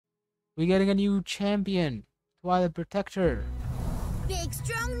We're getting a new champion, Twilit Protector. Big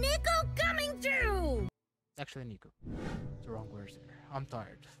strong Neeko coming through! It's actually Neeko. It's the wrong words there. I'm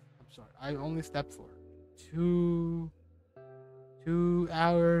tired. I'm sorry. I only slept for 2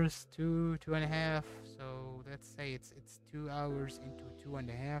 hours, two and a half. So let's say it's 2 hours into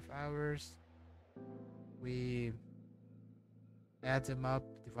 2.5 hours. We add them up,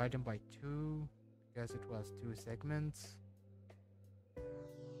 divide them by 2, because it was 2 segments.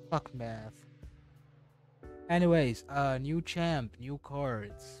 Fuck math. Anyways, new champ, new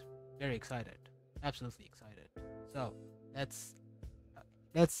cards. Very excited. Absolutely excited. So, let's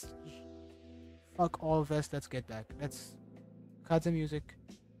fuck all of this. Let's get back. Let's cut the music.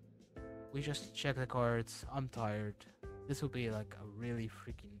 We just check the cards. I'm tired. This will be like a really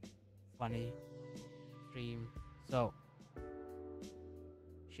freaking funny stream. So,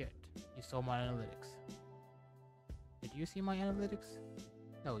 shit. You saw my analytics. Did you see my analytics?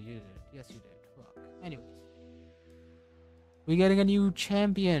 No, you did. Yes, you did. Fuck. Anyways. We're getting a new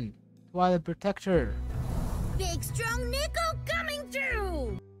champion. Twilit Protector. Big strong Neeko coming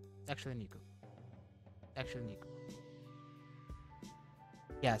through! It's actually Neeko.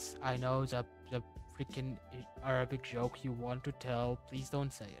 Yes, I know the freaking Arabic joke you want to tell. Please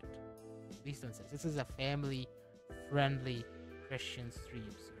don't say it. Please don't say it. This is a family-friendly Christian stream,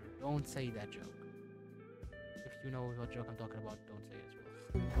 sir. Don't say that joke. If you know what joke I'm talking about, don't say it as well.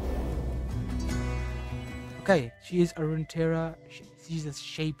 Okay, she is a Runeterra. She's a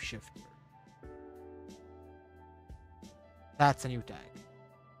shapeshifter. That's a new tag.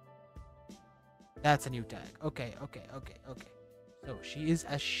 Okay. So she is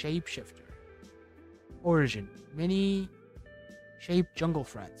a shapeshifter. Origin. Many shape jungle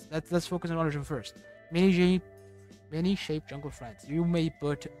friends. Let's focus on origin first. Many shape jungle friends. You may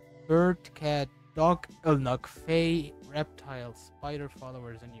put bird, cat, dog, elnuk, fae, reptile, spider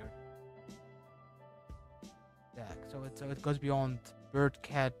followers in your deck. So it goes beyond bird,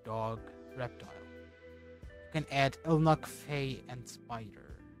 cat, dog, reptile. You can add elnuk, fae, and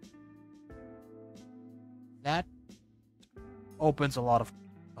spider. That opens a lot of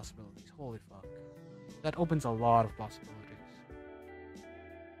possibilities. Holy fuck. That opens a lot of possibilities.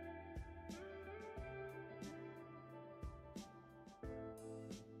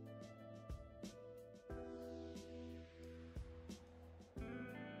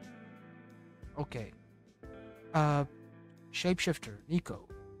 Okay. Shapeshifter, Neeko.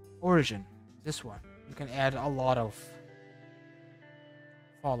 Origin, this one. You can add a lot of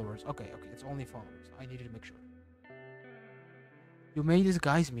followers. Okay, it's only followers. I needed to make sure. You may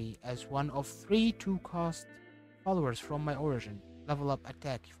disguise me as one of 3 2-cost followers from my origin. Level up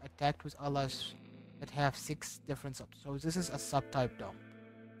attack. You've attacked with allies that have 6 different subs. So this is a subtype dump.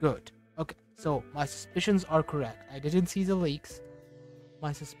 Good. Okay, so my suspicions are correct. I didn't see the leaks.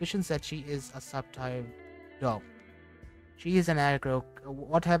 My suspicion said she is a subtype dump. She is an aggro.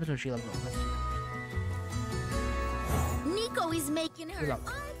 What happens when she levels up? Neeko is making her own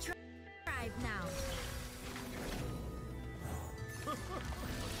tribe now.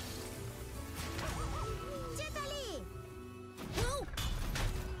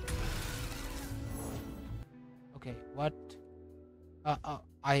 Okay, what?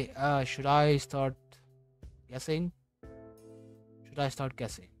 Should I start guessing?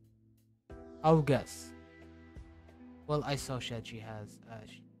 I'll guess. Well, I saw that she has,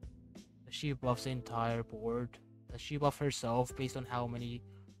 she buffs the entire board. Does she buff herself based on how many?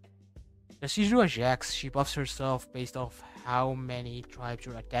 Does she do a Jax? She buffs herself based off how many tribes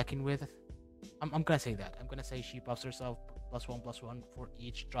you're attacking with. I'm gonna say that. I'm gonna say she buffs herself +1/+1 for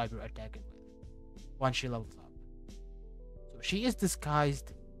each tribe you're attacking with once she levels up. So she is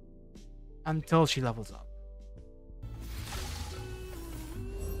disguised until she levels up.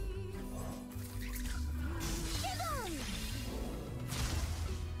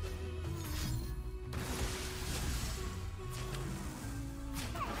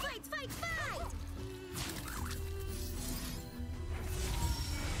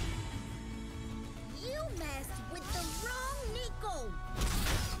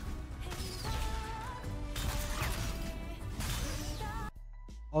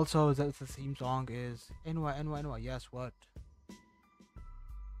 Also, the theme song is Envtuber. Yes, what?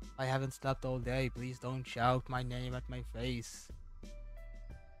 I haven't slept all day. Please don't shout my name at my face.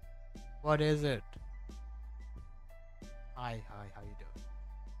 What is it? Hi, how you doing?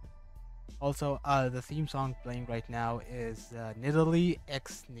 Also, the theme song playing right now is Nidalee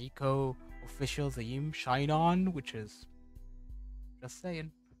x Neeko official theme, Shine On, which is just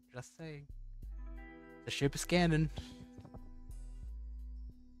saying. The ship is canon.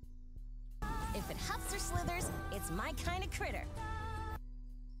 If it huffs or slithers, it's my kind of critter.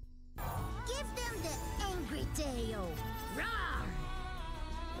 the angry Deo. Roar!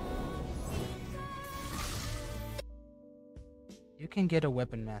 You can get a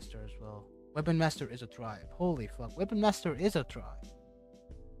Weapon Master as well. Weapon Master is a tribe. Holy fuck, Weapon Master is a tribe.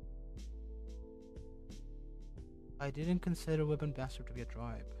 I didn't consider Weapon Master to be a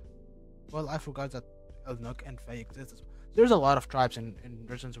tribe. Well, I forgot that Elnuk and Faye exist. There's a lot of tribes in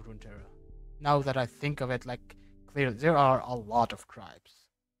Legends of Runeterra. Now that I think of it, like, clearly, there are a lot of tribes.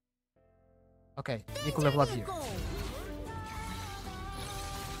 Okay, Neeko level up here.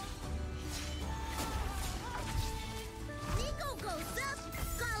 Neeko goes up,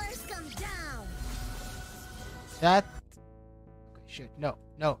 scholars come down. That... Okay, shit. No.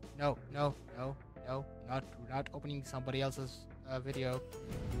 We're not opening somebody else's video.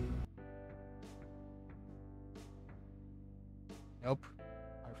 Nope.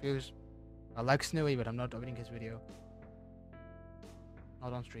 I refuse. I like Snnuy, but I'm not opening his video.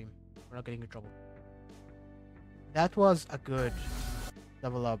 Not on stream. We're not getting in trouble. That was a good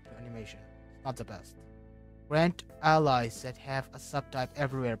level up animation. Not the best. Grant allies that have a subtype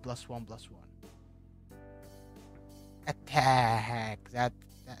everywhere +1/+1. Attack.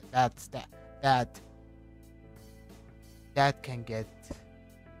 That can get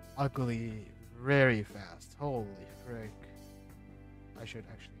ugly very fast. Holy frick. I should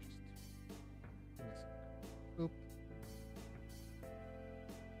actually just give me a sec. Boop.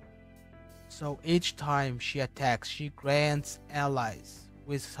 So each time she attacks, she grants allies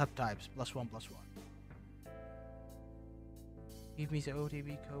with subtypes +1/+1. Give me the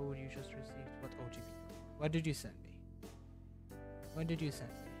OTP code you just received. What OTP code? What did you send me? When did you send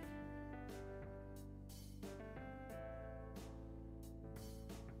me?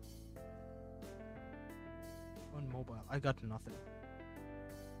 On mobile, I got nothing.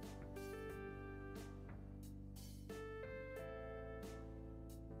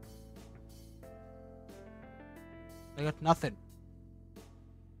 I got nothing.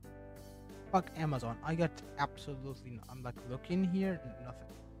 Fuck Amazon. I got absolutely I'm like looking here, nothing.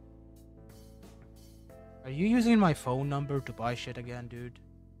 Are you using my phone number to buy shit again, dude?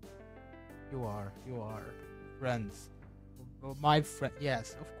 You are. Friends. My friend.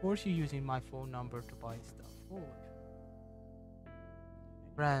 Yes, of course you're using my phone number to buy stuff. Holy.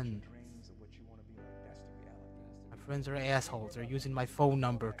 Friends. My friends are assholes. They're using my phone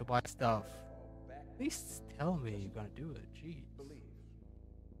number to buy stuff. Please tell me you're gonna do it. Jeez.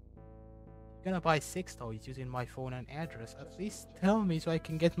 You're gonna buy 6 toys using my phone and address. At least tell me so I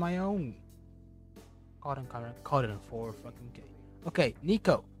can get my own. Caught in 4 fucking K. Okay,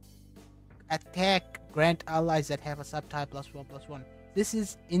 Neeko. Attack grant allies that have a subtype +1/+1. This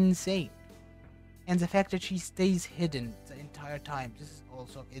is insane. And the fact that she stays hidden the entire time, this is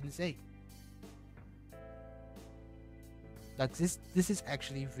also insane. Like this is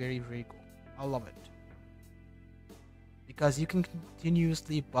actually very, very cool. I love it. Because you can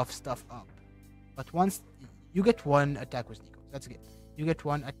continuously buff stuff up. But once you get one attack with Neeko, that's it. You get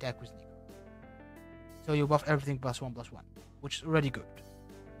one attack with Neeko. So you buff everything +1/+1, which is already good.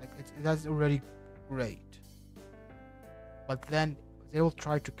 Like that's already great. But then they will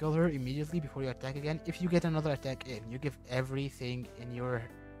try to kill her immediately before you attack again. If you get another attack in, you give everything in your...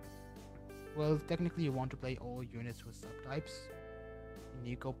 Well, technically you want to play all units with subtypes in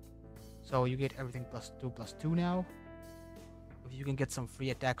Neeko. So you get everything +2/+2 now. If you can get some free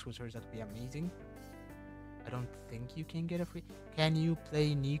attacks with her, that would be amazing. I don't think you can get a free... Can you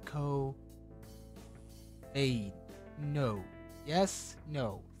play Neeko? No. Yes?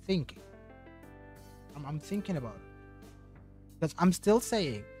 No. Thinking. I'm thinking about it. Because I'm still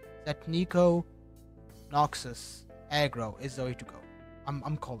saying that Neeko Noxus aggro is the way to go.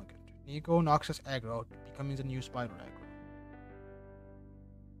 I'm calling it. Neeko Noxus aggro becoming the new spider aggro.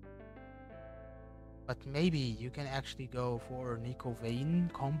 But maybe you can actually go for Neeko Vayne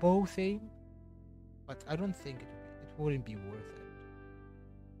combo thing. But I don't think it wouldn't be worth it.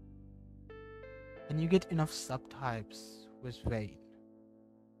 And you get enough subtypes with Vayne.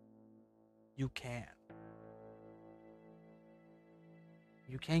 You can.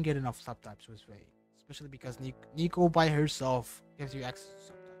 You can get enough subtypes with Vayne. Especially because Neeko by herself gives you access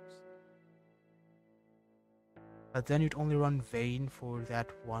to subtypes. But then you'd only run Vayne for that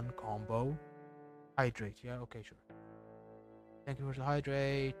one combo. Hydrate, yeah, okay, sure. Thank you for the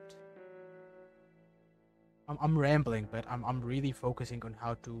hydrate. I'm rambling, but I'm really focusing on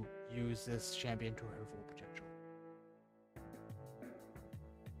how to use this champion to her full potential.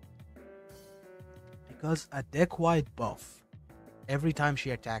 Because a deck-wide buff every time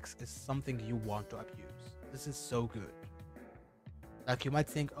she attacks is something you want to abuse. This is so good. Like you might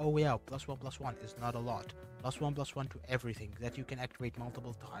think, oh yeah, +1/+1 is not a lot. +1/+1 to everything that you can activate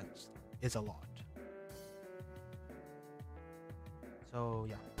multiple times is a lot. So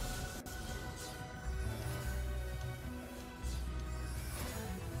yeah.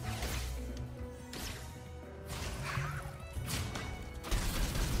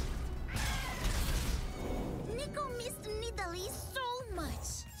 Neeko missed Nidalee so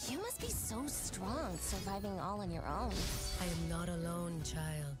much. You must be so strong, surviving all on your own. I am not alone,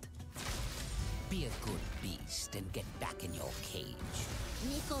 child. Be a good beast and get back in your cage.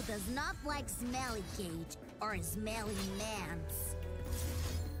 Neeko does not like smelly cage or smelly mans.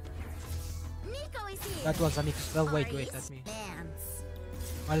 Neeko is here. That was a Neeko spell. Wait, Or let is me. mans.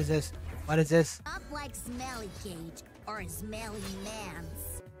 What is this? What is this? Not like smelly cage or smelly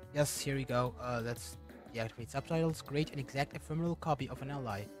mans. Yes, here we go. Let's deactivate subtitles. Create an exact ephemeral copy of an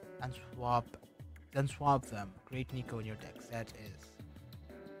ally and swap them. Create Neeko in your decks. That is.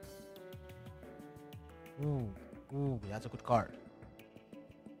 Ooh, that's a good card.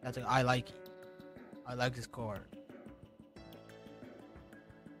 I like it. I like this card.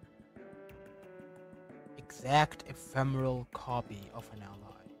 Exact ephemeral copy of an ally.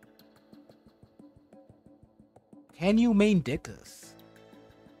 Can you main deck this?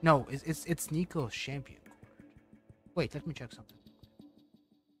 No, it's Neeko's champion card. Wait, let me check something.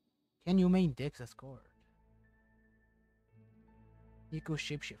 Can you main deck this card? Neeko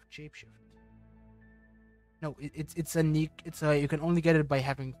shapeshift. No, it's a you can only get it by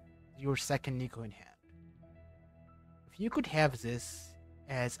having your second Neeko in hand. If you could have this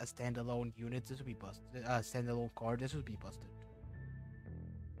as a standalone unit, this would be busted. Standalone card, this would be busted.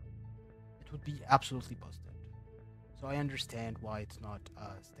 It would be absolutely busted. So I understand why it's not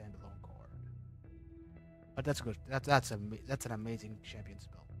a standalone card. But that's good. That's an amazing champion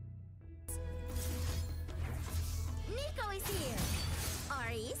spell. Neeko is here.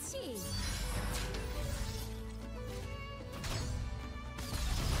 Or is she?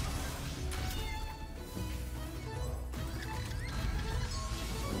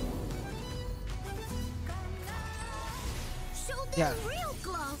 Show them Yeah. real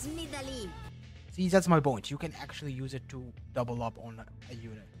claws, Nidalee. See, that's my point. You can actually use it to double up on a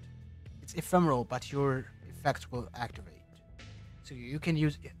unit. It's ephemeral, but your effects will activate. So you can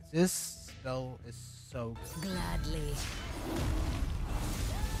use it. This spell is so good. Gladly.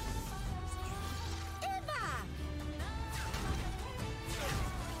 Eva!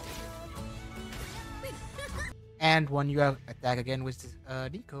 And when you have attack again with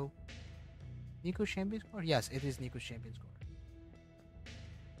Neeko. Neeko champion score? Yes, it is Neeko's champion score.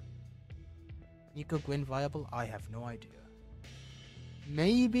 Neeko Gwyn viable? I have no idea.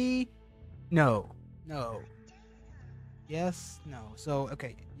 Maybe? No. Yes, no. So,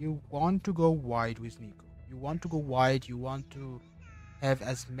 okay, you want to go wide with Neeko. You want to go wide, you want to have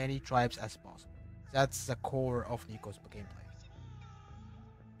as many tribes as possible. That's the core of Neeko's gameplay.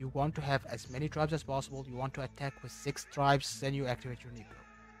 You want to have as many tribes as possible, you want to attack with 6 tribes, then you activate your Neeko.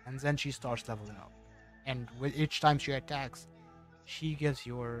 And then she starts leveling up. And with each time she attacks, she gives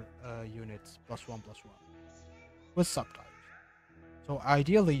your units +1/+1 with subtypes. So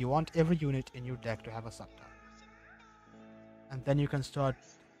ideally, you want every unit in your deck to have a subtype. And then you can start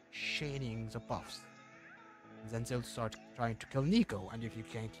chaining the buffs. And then they'll start trying to kill Neeko. And if you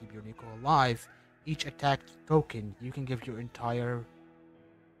can't keep your Neeko alive, each attack token, you can give your entire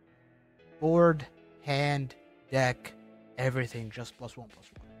board, hand, deck, everything just +1/+1.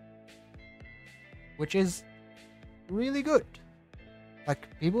 Which is really good. Like,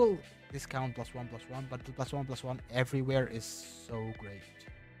 people discount +1/+1, but the +1/+1 everywhere is so great.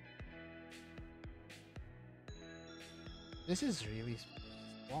 This is really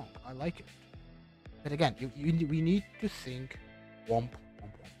strong. I like it. But again, we need to think womp.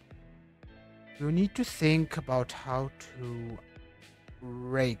 You need to think about how to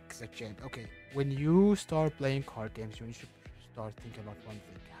break the champ. Okay, when you start playing card games, you need to start thinking about one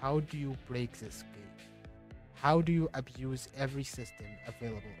thing. How do you break this game? How do you abuse every system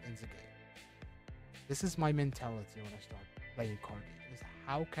available in the game? This is my mentality when I start playing card games. Is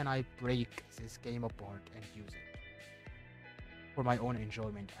how can I break this game apart and use it for my own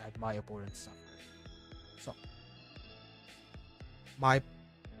enjoyment and my opponent's suffering? So, my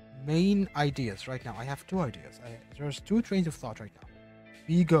main ideas right now, I have 2 ideas. There's 2 trains of thought right now.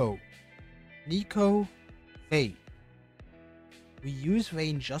 We go Neeko, Vayne. We use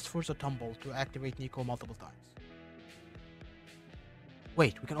Vayne just for the tumble to activate Neeko multiple times.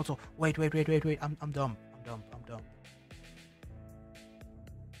 Wait, we can also wait. I'm dumb.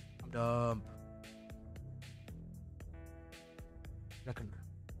 Second.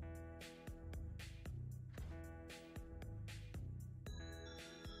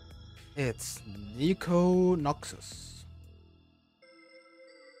 It's Neeko Noxus.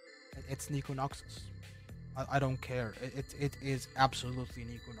 I don't care. It is absolutely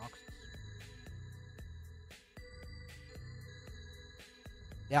Neeko Noxus.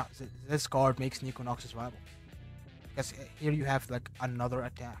 Yeah, this card makes Neeko Noxus viable. Because here you have like another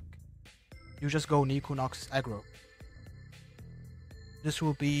attack. You just go Neeko Noxus aggro. This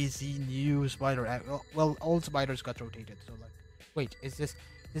will be the new spider. Well, all spiders got rotated. So like, wait, is this?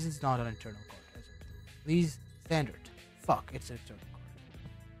 This is not an internal card, is it? Please, standard. Fuck, it's an internal card.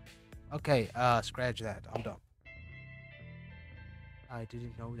 Okay, scratch that. I'm done. I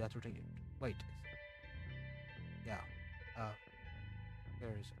didn't know that rotated. Wait. Yeah.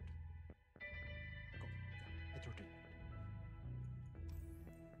 Where is it? Go. Yeah, it's rotated.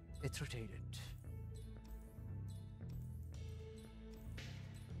 It's rotated.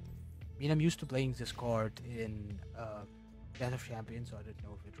 I mean, I'm used to playing this card in Death of Champions, so I didn't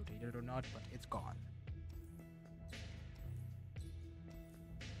know if it rotated or not, but it's gone.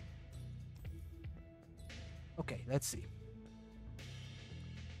 Okay, let's see.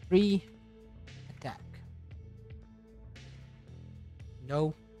 3 attack.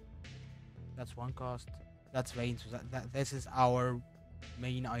 No. That's 1 cost. That's Vayne, so this is our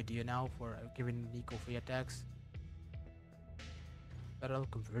main idea now for giving Neeko free attacks. Battle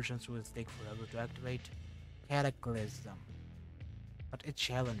conversions will take forever to activate. Cataclysm. But it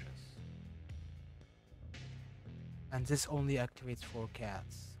challenges. And this only activates 4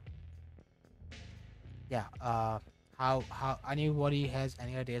 cats. Yeah, how anybody has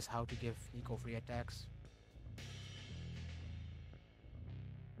any ideas how to give Neeko free attacks?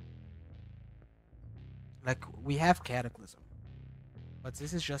 Like, we have Cataclysm. But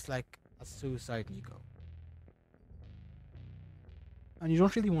this is just like a suicide Neeko. And you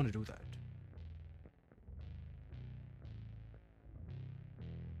don't really want to do that.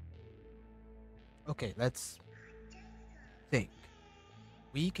 Okay, let's think.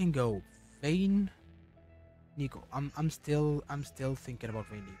 We can go Vayne Neeko. I'm still thinking about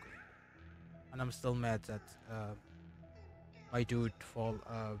Vayne Neeko. And I'm still mad that my dude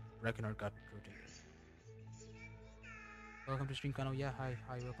Reckoner got rotated. Welcome to stream, Kano. Yeah, hi,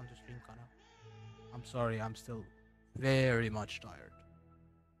 welcome to stream, Kano. I'm sorry, I'm still very much tired.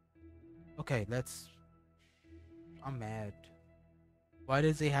 Okay, I'm mad. Why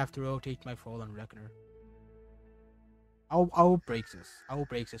did they have to rotate my Fallen Reckoner? I'll break this. I will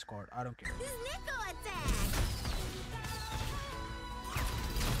break this card. I don't care. Neeko attack!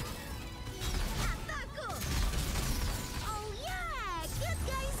 Oh yeah! Good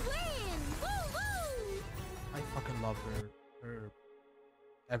guys win! Woo woo! I fucking love her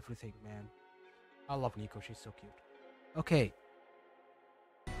everything, man. I love Neeko. She's so cute. Okay.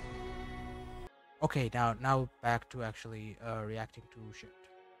 Okay, now back to actually reacting to shit.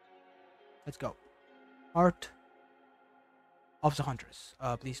 Let's go. Heart of the Huntress.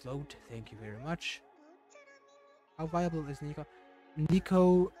 Please load. Thank you very much. How viable is Neeko?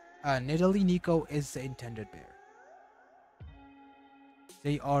 Nidalee Neeko is the intended bear.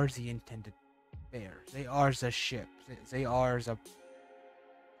 They are the intended bear. They are the ship. They are the...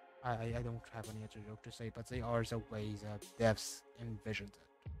 I don't have any other joke to say, but they are the way the devs envisioned it.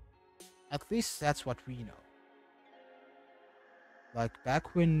 At least that's what we know. Like,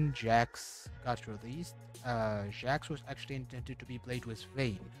 back when Jax got released, Jax was actually intended to be played with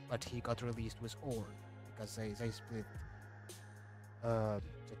Vayne, but he got released with Ornn, because they split the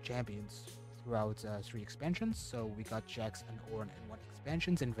champions throughout 3 expansions, so we got Jax and Ornn in 1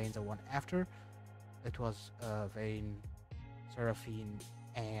 expansion, and Vayne the one after. It was Vayne, Seraphine,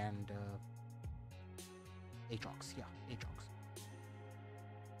 and Aatrox. Yeah, Aatrox.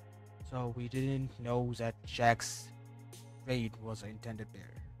 So we didn't know that Jax Vayne was an intended bear.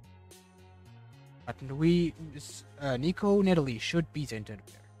 But Neeko Nidalee should be the intended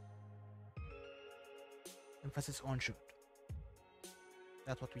bear. Emphasis on should.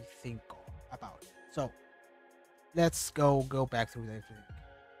 That's what we think about. So let's go back through everything.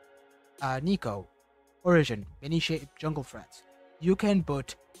 Neeko, origin, many shaped jungle friends. You can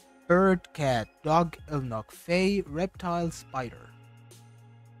put bird, cat, dog, Ilnok, fae, reptile, spider.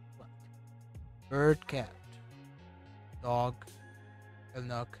 What? Bird, cat, dog,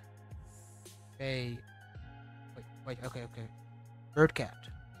 Ilnok, fae. Wait, okay. Bird, cat,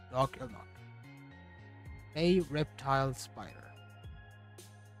 dog, Ilnok, fae, reptile, spider.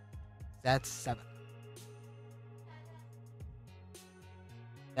 That's 7.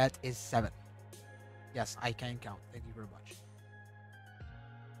 That is 7. Yes, I can count. Thank you very much.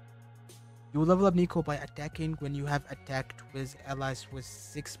 You level up Neeko by attacking when you have attacked with allies with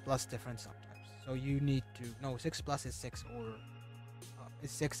 6+ different subtypes. So you need to... No, 6+ is 6 or...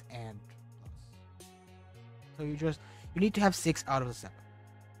 is 6 and plus. So you need to have 6 out of the 7.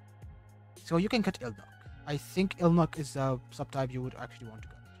 So you can cut Ilnok. I think Ilnuk is a subtype you would actually want to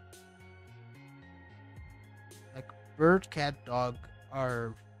get. Like bird, cat, dog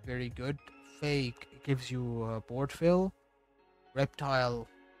are very good. Fake gives you board fill. Reptile,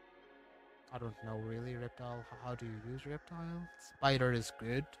 I don't know really. Reptile, how do you use reptile? Spider is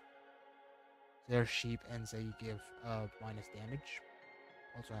good. They're sheep and they give minus damage.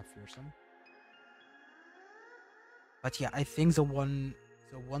 Also have fearsome. But yeah, I think the one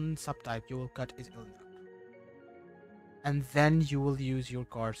subtype you will cut is Ilnuk. And then you will use your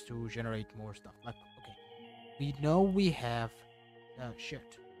cards to generate more stuff. Like, okay, we know we have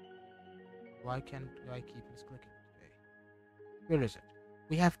shit. Why can't I keep misclicking today? Where is it?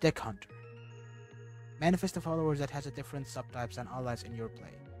 We have Deck Hunter. Manifest the followers that has a different subtypes and allies in your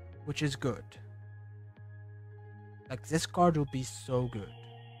play, which is good. Like this card will be so good.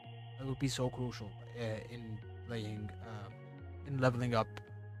 It will be so crucial in playing, in leveling up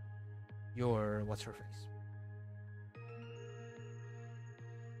your what's her face.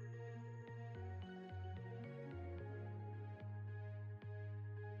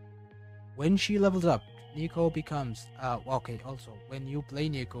 When she levels up, Neeko becomes okay. Also, when you play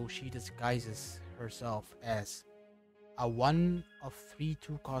Neeko, she disguises herself as a 1 of 3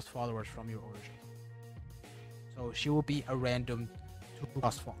 2-cost followers from your origin. So she will be a random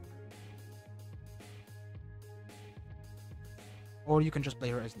 2-cost follower. Or you can just play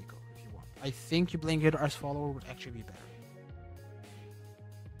her as Neeko if you want. I think you playing her as follower would actually be better.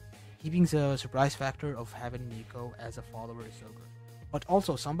 Keeping the surprise factor of having Neeko as a follower is so good. But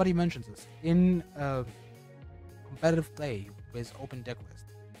also, somebody mentions this in competitive play with open deck list.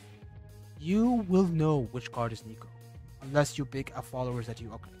 You will know which card is Neeko unless you pick a follower that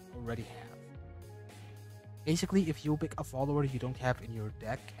you already have. Basically, if you pick a follower you don't have in your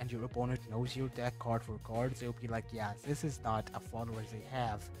deck and your opponent knows your deck card for card, they'll be like, yeah, this is not a follower they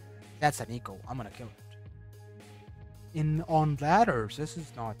have. That's a Neeko. I'm gonna kill it. On ladders, this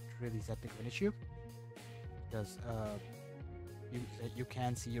is not really that big of an issue because you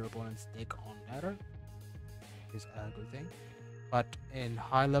can see your opponent's deck on ladder, which is a good thing. But in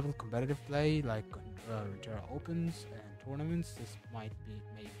high-level competitive play, like Runeterra Opens and tournaments, this might make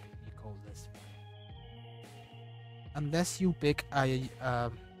Neeko less fun. Unless you pick a unit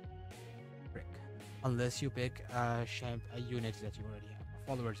that you already have,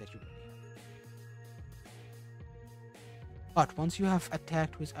 followers that you already have. But once you have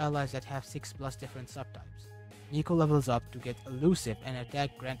attacked with allies that have 6+ different subtypes, Neeko levels up to get elusive and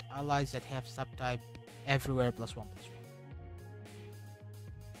attack grant allies that have subtype everywhere +1/+1.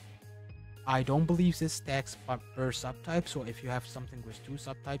 I don't believe this stacks per subtype, so if you have something with 2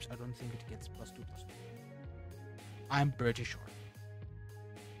 subtypes, I don't think it gets +2/+2. I'm pretty sure.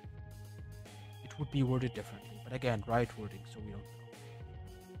 It would be worded differently, but again, right wording, so we don't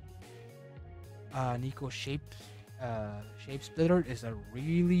know. Neeko Shape Splitter is a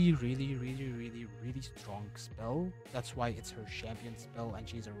really strong spell. That's why it's her champion spell, and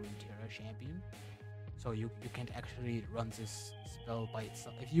she's a Runeterra champion. So you can't actually run this spell by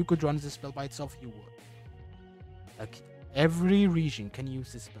itself. If you could run this spell by itself, you would. Like, every region can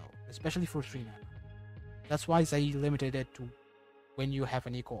use this spell, especially for 3 mana. That's why they limited it to when you have a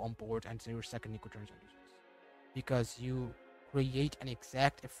Neeko on board and your second Neeko turns on useless. Because you create an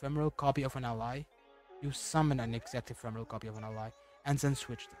exact ephemeral copy of an ally, you summon an exact ephemeral copy of an ally, and then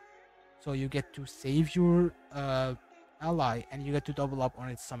switch them. So you get to save your ally, and you get to double up on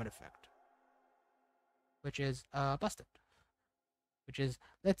its summon effect. Which is busted. Which is,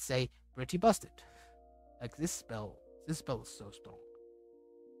 let's say, pretty busted. Like this spell is so strong.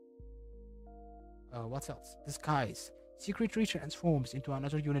 What else? Disguise. Secret Tree transforms into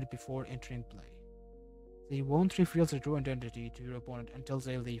another unit before entering play. They won't reveal their true identity to your opponent until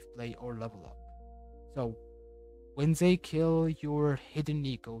they leave play or level up. So, when they kill your hidden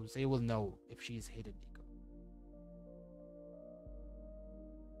Neeko, they will know if she's hidden Neeko.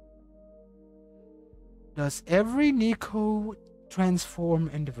 Does every Neeko transform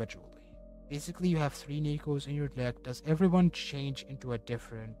individually? Basically, you have 3 Neekos in your deck. Does everyone change into a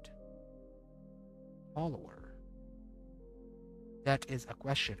different follower? That is a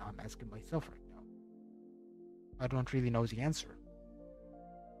question I'm asking myself right now. I don't really know the answer.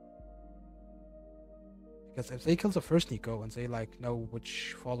 Because if they kill the first Neeko and they know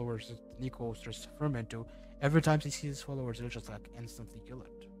which followers Neeko transform into, every time they see these followers, they'll just instantly kill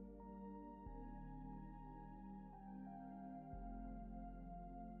it.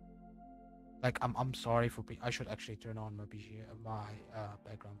 I'm sorry for I should actually turn on my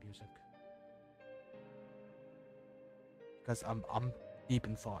background music. Because I'm deep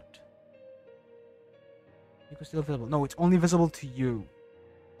in thought. Neeko's still visible. No, it's only visible to you.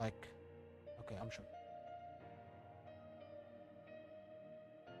 Okay, I'm sure.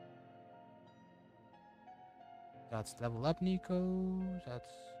 That's level up Neeko.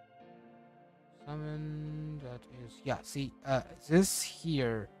 That's summon. That is, yeah. See, this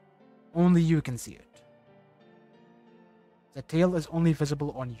here, only you can see it. The tail is only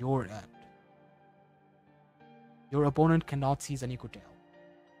visible on your end. Your opponent cannot see the Neeko tail.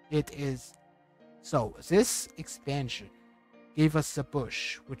 It is. So this expansion gave us the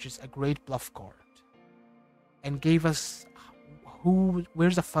bush, which is a great bluff card, and gave us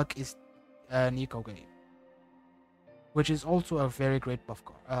where the fuck is Neeko game, which is also a very great bluff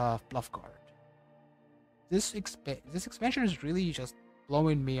card. This expansion is really just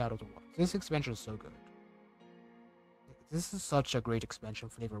blowing me out of the water. This expansion is so good. This is such a great expansion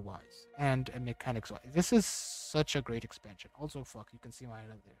flavor-wise and mechanics-wise. This is such a great expansion. Also, fuck, you can see my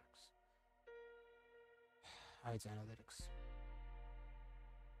analytics. Hides analytics.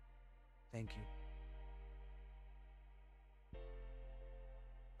 Thank you.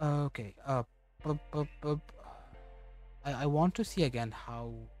 Okay. I want to see again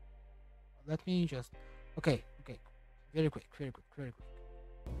how. Let me just. Okay. Very quick.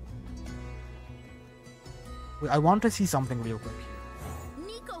 I want to see something real quick here.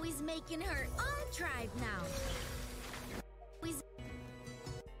 Neeko is making her own tribe now. Is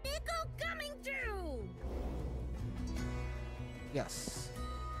Neeko coming through? Yes.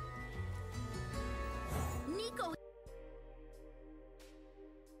 Neeko.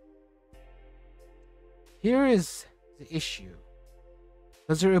 Here is the issue.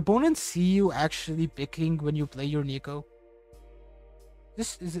 Does your opponent see you actually picking when you play your Neeko?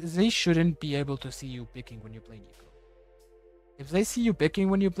 They shouldn't be able to see you picking when you play Neeko. If they see you picking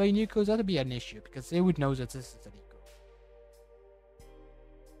when you play Neeko, that'd be an issue because they would know that this is a Neeko.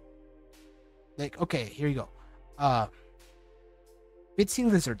 Like, okay, here you go.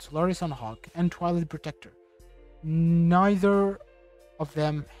 Bitsy Lizard, Solaris Hawk, and Twilit Protector. Neither of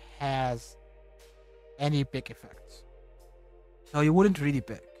them has any pick effects. So you wouldn't really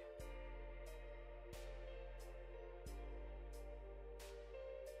pick.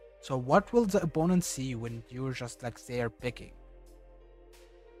 So what will the opponent see when you're just like there picking?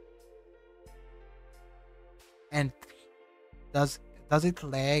 And does it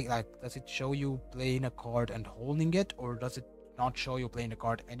lag, like does it show you playing a card and holding it, or does it not show you playing a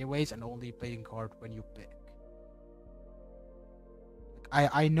card anyways and only playing card when you pick?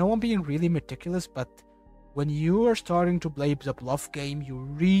 I know I'm being really meticulous, but when you are starting to play the bluff game, you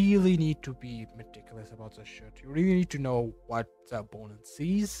really need to be meticulous about this shit. You really need to know what the opponent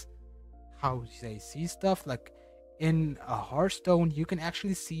sees, how they see stuff. Like in a Hearthstone, you can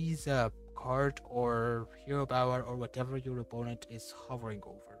actually see the card or hero power or whatever your opponent is hovering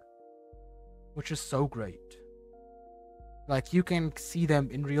over, which is so great. Like you can see them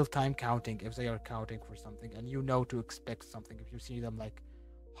in real time counting if they are counting for something, and you know to expect something if you see them like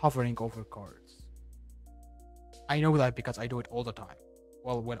hovering over cards. I know that because I do it all the time.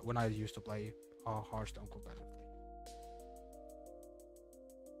 Well, when I used to play Hearthstone competitively.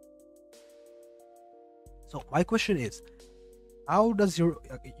 So my question is, how does you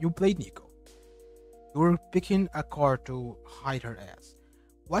played Neeko? You're picking a card to hide her ass.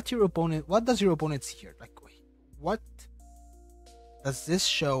 What does your opponent see here? Like, what does this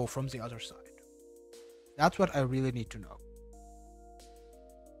show from the other side? That's what I really need to know.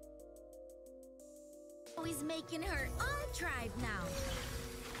 Is making her own tribe now.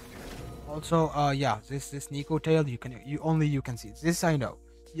 Also, yeah, this Neeko tail you can see. This I know.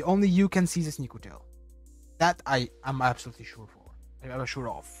 Only you can see this Neeko tail. That I'm absolutely sure for. I'm sure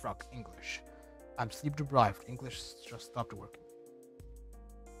of. Fuck English. I'm sleep deprived. English just stopped working.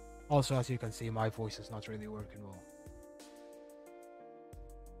 Also, as you can see, my voice is not really working well.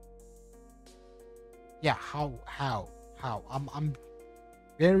 Yeah, how? I'm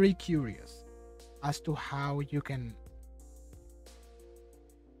very curious as to how you can.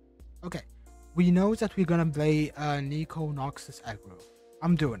 Okay, we know that we're gonna play Neeko Noxus aggro.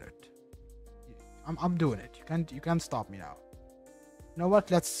 I'm doing it. I'm doing it. You can't stop me now. You know what?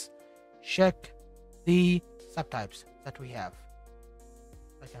 Let's check the subtypes that we have.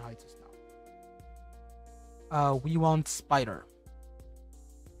 I can hide this now. We want spider.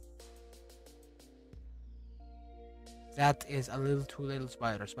 That is a little too little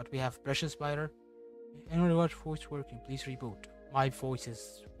spiders, but we have precious spider. Anyway, what voice working? Please reboot. My voice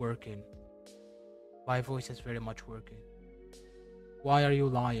is working. My voice is very much working. Why are you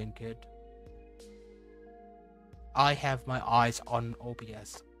lying, kid? I have my eyes on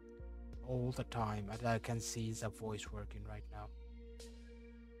OBS all the time and I can see the voice working right now.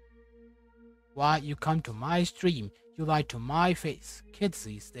 Why you come to my stream? You lie to my face. Kids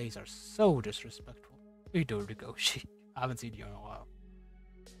these days are so disrespectful. We do Rigoshi. I haven't seen you in a while.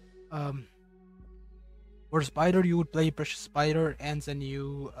 For Spider, you would play Precious Spider, and then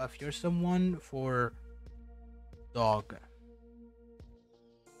you Fearsome one for Dog.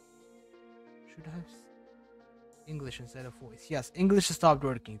 Should have English instead of voice. Yes, English stopped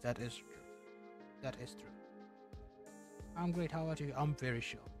working. That is true. That is true. I'm great. How about you? I'm very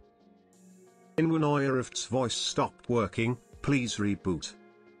sure. Envtuber's voice stopped working. Please reboot.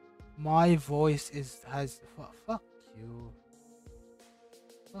 My voice fuck you.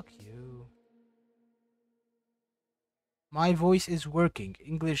 Fuck you. My voice is working.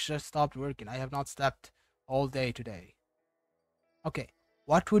 English just stopped working. I have not slept all day today. Okay,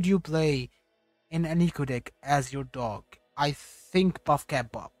 what would you play in a Neeko deck as your dog? I think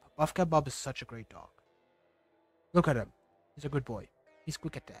Buffcat Bob. Buffcat Bob is such a great dog. Look at him. He's a good boy. He's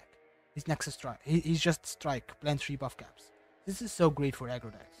quick attack. He's Nexus Strike. He's just Strike. Blend 3 buff caps. This is so great for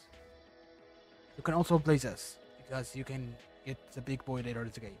aggro decks. You can also play this, because you can get the big boy later in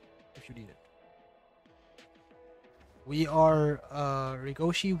the game, if you need it. We are,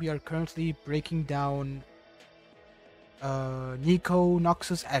 Rigoshi, we are currently breaking down Neeko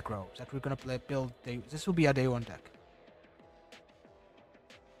Noxus aggro that we're gonna build. This will be a day 1 deck.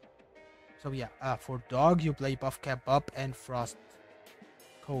 So yeah, for dog you play Buffcat Bub and Frost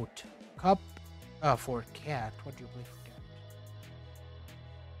Coat Cup. For cat, what do you play for cat?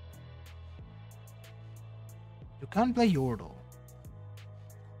 You can't play Yordle,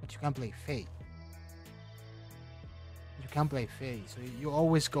 but you can play Fae. You can play Fae, so you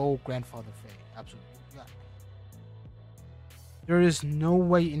always go Grandfather Fae. Absolutely. Yeah. There is no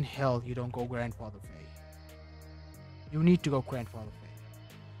way in hell you don't go Grandfather Fae. You need to go Grandfather Fae.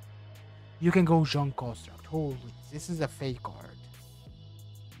 You can go Jean Construct. Holy, this is a Fae card.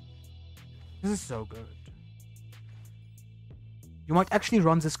 This is so good. You might actually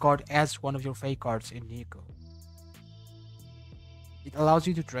run this card as one of your Fae cards in Neeko. It allows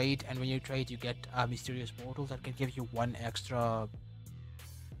you to trade, and when you trade you get a Mysterious Portal that can give you 1 extra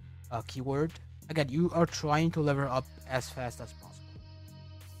keyword. Again, you are trying to level up as fast as possible.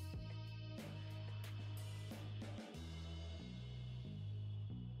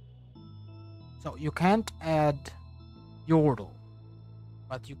 So you can't add Yordle,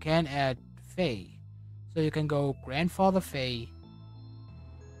 but you can add Fae. So you can go Grandfather Fae,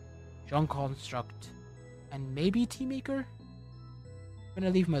 Jean Construct, and maybe Teamaker? I'm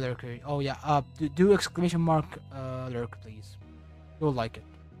gonna leave my lurker. Oh yeah, do exclamation mark lurk, please. You'll like it.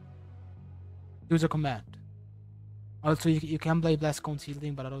 Do the command. Also, you can play Blast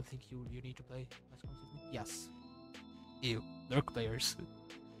Concealing, but I don't think you need to play Blast Concealing. Yes. Ew, lurk players.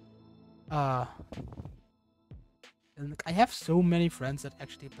 And I have so many friends that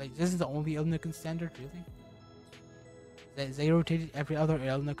actually play. This is the only Elnick in standard, really. They rotated every other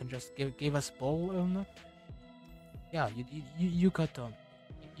Elnick and just gave us Bull Elnick. Yeah, you cut them.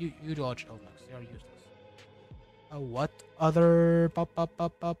 You dodge Elnocks. They are useless. What other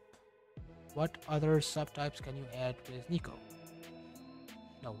What other subtypes can you add with Neeko?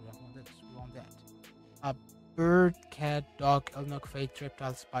 No, we don't want this. We want that. Bird, cat, dog, Elnock, fate,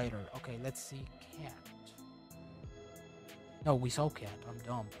 reptile, spider. Okay, let's see cat. No, we saw cat. I'm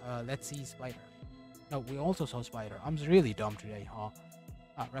dumb. Let's see spider. No, we also saw spider. I'm really dumb today, huh?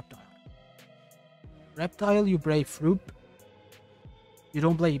 Reptile. Reptile, you play Fruit. You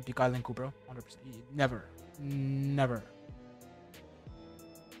don't play Beguiling Cobra, 100%. Never. Never.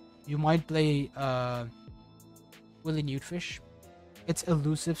 You might play Willy Newtfish. It's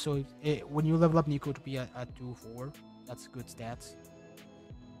elusive, so when you level up Neeko to be at 2-4, that's good stats.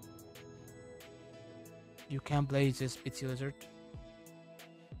 You can play this Bitsy Lizard.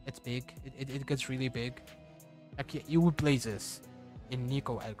 It's big. It gets really big. Like, you would play this in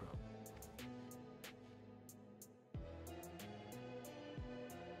Neeko aggro.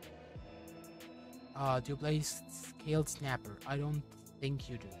 Do you play Scaled Snapper? I don't think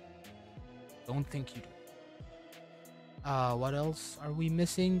you do. Don't think you do. What else are we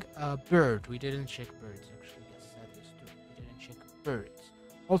missing? Bird. We didn't check birds, actually. Yes, that is true. We didn't check birds.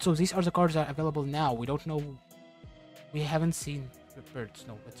 Also, these are the cards that are available now. We don't know. We haven't seen birds.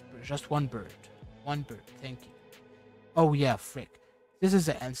 No, it's just one bird. One bird. Thank you. Oh, yeah, frick. This is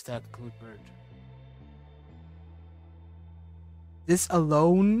the end stack include bird. This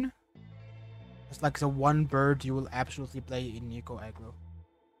alone is like the one bird you will absolutely play in Neeko aggro.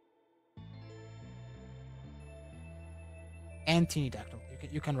 And Teeny-Dactyl.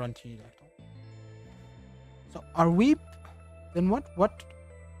 You can run Teeny-Dactyl. So are we? Then what?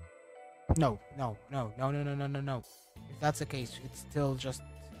 No. If that's the case, it's still just.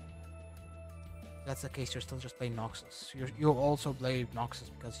 If that's the case, you're still just playing Noxus. You'll also play Noxus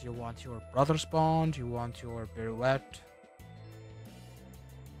because you want your Brother Spawn, you want your Pirouette.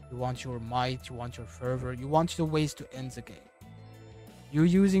 you want your might, you want your fervor, you want the ways to end the game. You're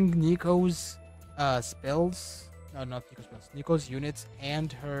using Neeko's spells, no, not Neeko's spells, Neeko's units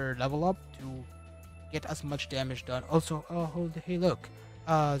and her level up to get as much damage done. Also, hey, look,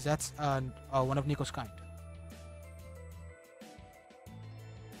 that's one of Neeko's kind.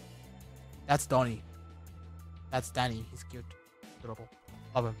 That's Donnie. That's Danny. He's cute, adorable.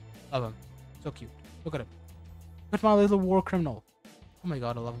 Love him, love him. So cute. Look at him. Look at my little war criminal. Oh my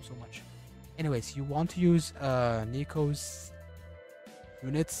god, I love him so much. Anyways, you want to use Neeko's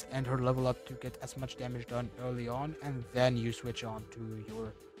units and her level up to get as much damage done early on, and then you switch on to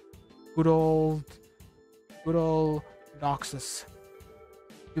your good old Noxus.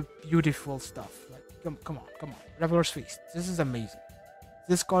 Beautiful stuff. Like, come on. Reveler's Feast. This is amazing.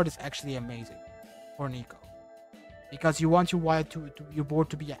 This card is actually amazing for Neeko. Because you want your board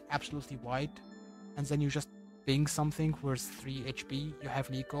to be absolutely white, and then you just ping something worth 3 HP. You have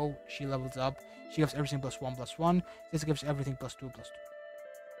Neeko, she levels up, she gives everything +1/+1, this gives everything +2/+2.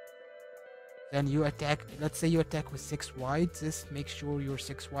 Then you attack, let's say you attack with 6 whites, this makes sure your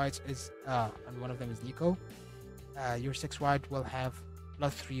 6 whites is, and one of them is Neeko. Your 6 white will have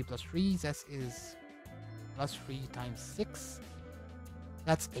 +3/+3, that is +3 times 6.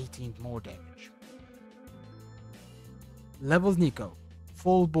 That's 18 more damage. Level Neeko,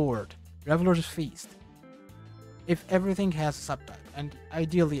 full board, Reveler's Feast. If everything has a subtype, and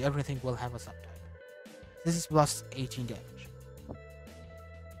ideally everything will have a subtype, this is +18 damage.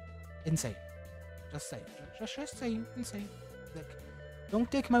 Insane. Just say, insane. Like,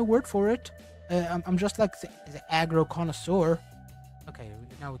 don't take my word for it. I'm just like the aggro connoisseur. Okay,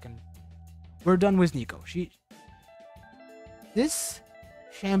 now we're done with Neeko. This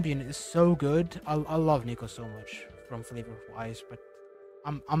champion is so good. I love Neeko so much from flavor wise, but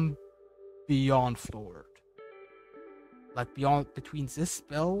I'm beyond floored. Like between this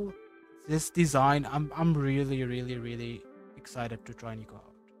spell, this design, I'm really excited to try Neeko out.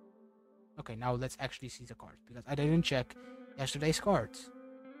 Okay, now let's actually see the cards, because I didn't check yesterday's cards.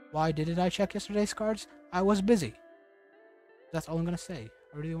 Why didn't I check yesterday's cards? I was busy. That's all I'm gonna say.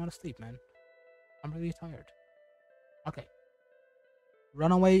 I really want to sleep, man. I'm really tired. Okay.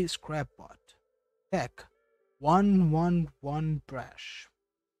 Runaway Scrapbot. Tech. 1/1/1 Brash.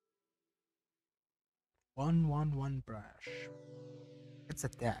 1/1/1 Brash. It's a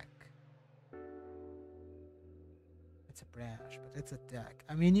deck. It's a Brash, but it's a deck.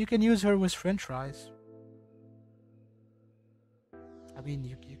 I mean, you can use her with French fries. I mean,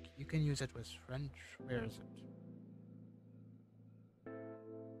 you can use it with French. Where is it?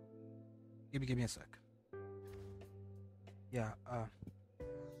 Give me a sec. Yeah,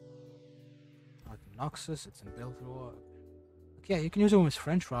 Noxus, it's in Envtuber. Okay, you can use it with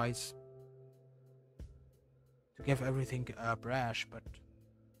French fries to give everything a brash, but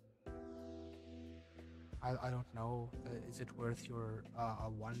I don't know. Is it worth your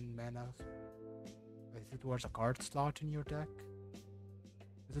 1 mana? Is it worth a card slot in your deck?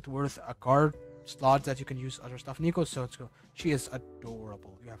 Is it worth a card slot that you can use other stuff? Neeko Sotsuko, she is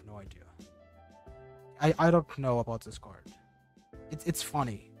adorable. You have no idea. I don't know about this card. It's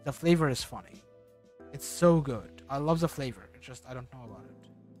funny. The flavor is funny. It's so good. I love the flavor. It's just I don't know about it.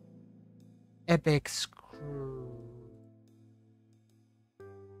 Epic Screw.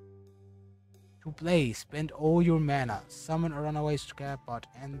 To play, spend all your mana, summon a runaway Scrapbot,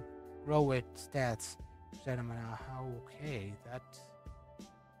 and grow it stats. Mana. Okay, that.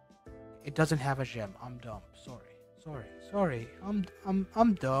 It doesn't have a gem. I'm dumb. Sorry.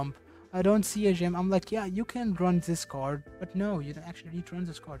 I'm dumb. I don't see a gem. I'm like, yeah, you can run this card, but no, you don't actually need to run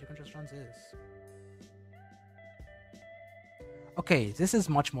this card. You can just run this. Okay, this is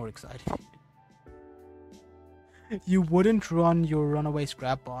much more exciting. You wouldn't run your runaway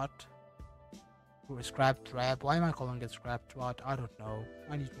Scrapbot. Or Scrap Trap. Why am I calling it Scrap Trap? I don't know.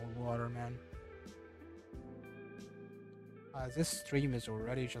 I need more water, man. This stream is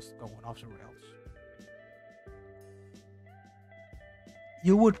already just going off the rails.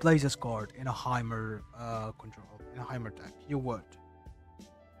 You would play this card in a Heimer control, in a Heimer deck. You would.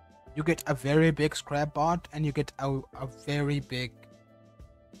 You get a very big Scrapbot, and you get a very big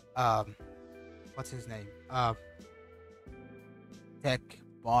what's his name? Tech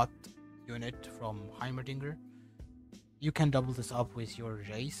bot unit from Heimerdinger. You can double this up with your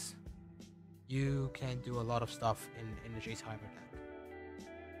Jace. You can do a lot of stuff in the Jace Heimer deck.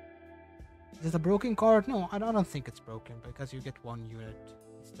 Is it a broken card? No, I don't think it's broken, because you get 1 unit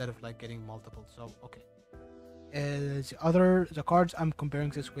instead of like getting multiple. So okay. The cards I'm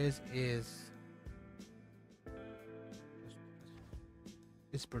comparing this with is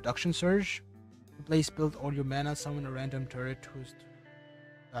Production Surge. Place build all your mana, summon a random turret whose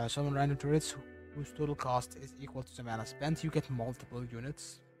summon random turrets whose total cost is equal to the mana spent. You get multiple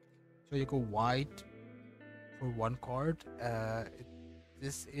units. So you go white for one card.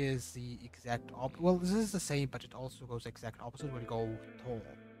 This is the exact well, this is the same, but it also goes exact opposite when you go tall.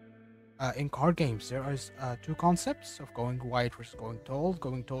 In card games, there are two concepts of going white versus going tall.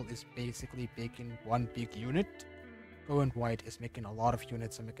 Going tall is basically making one big unit. Going white is making a lot of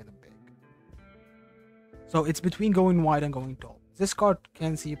units and making them big. So it's between going wide and going tall. This card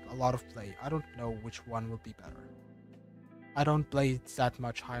can see a lot of play. I don't know which one will be better. I don't play that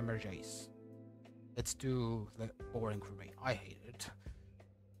much Heimer Jace. It's too boring for me. I hate it.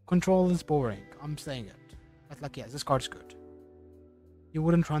 Control is boring. I'm saying it. But like, yeah, this card's good. You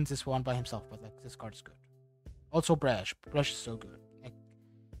wouldn't run this one by himself, but like, this card's good. Also Brash. Brash is so good. Like,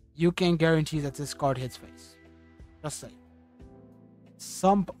 you can guarantee that this card hits face. Just say.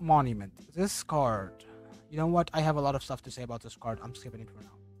 Sump Monument. This card. You know what? I have a lot of stuff to say about this card. I'm skipping it for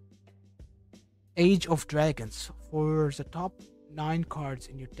now. Age of Dragons. For the top 9 cards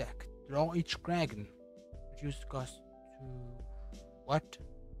in your deck, draw each dragon. Reduce the cost to... What?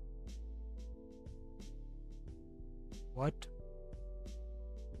 What?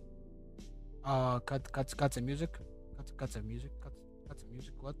 Cut the music. Cut the music. Cut the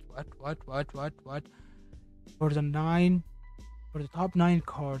music. What? For the top 9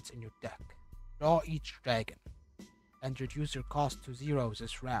 cards in your deck, draw each dragon and reduce your cost to 0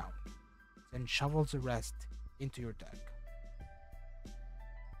 this round. Then shovel the rest into your deck.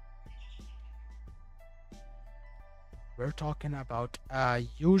 We're talking about a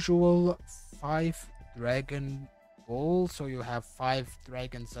usual 5 dragon bowl, so you have 5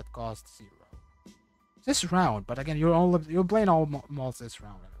 dragons that cost 0 this round. But again, you're playing all malls this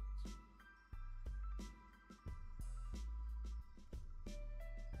round.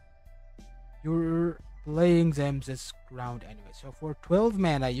 You're playing them this round anyway. So for 12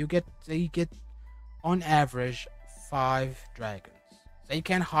 mana, they get on average 5 dragons. They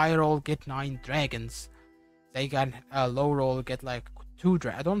can high roll get 9 dragons. They can low roll get like 2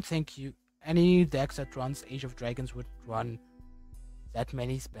 dragons. I don't think any decks that runs Age of Dragons would run that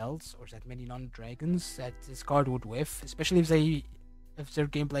many spells or that many non-dragons that this card would whiff, especially if their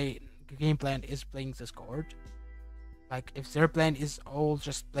game plan is playing this card. Like, if their plan is all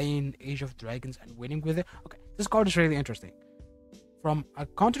just playing Age of Dragons and winning with it. Okay, this card is really interesting. From a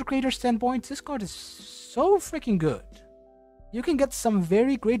content creator standpoint, this card is so freaking good. You can get some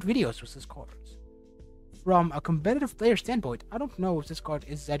very great videos with this card. From a competitive player standpoint, I don't know if this card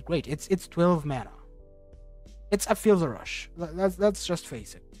is that great. It's 12 mana. It's a Field Rush. Let's just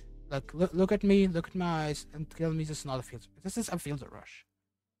face it. Like, look at me, look at my eyes, and tell me this is not a Field. This is a Field Rush.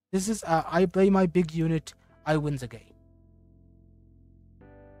 This is I play my big unit, I win the game.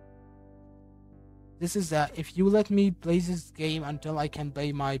 This is if you let me play this game until I can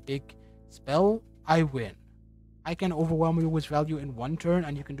play my big spell, I win. I can overwhelm you with value in 1 turn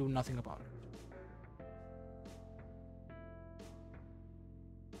and you can do nothing about it.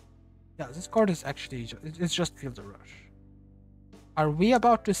 Yeah, this card is actually, it's just Field Rush. Are we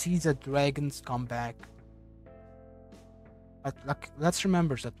about to see the dragons come back? But like, let's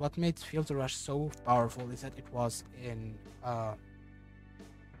remember that what made Field Rush so powerful is that it was in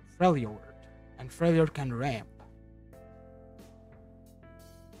Freljord, and Freljord can ramp.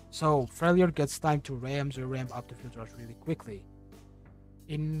 So Freljord gets time to ramp up the Field Rush really quickly.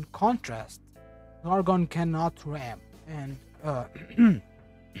 In contrast, Targon cannot ramp, and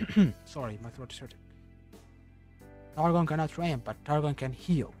sorry, my throat is hurting. Targon cannot ramp, but Targon can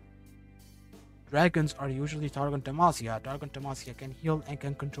heal. Dragons are usually Targon Demacia. Targon Demacia can heal and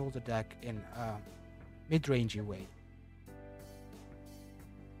can control the deck in a mid-rangey way.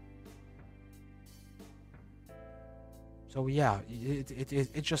 So yeah,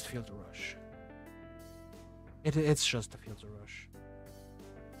 it just Field Rush. It's just a Field Rush.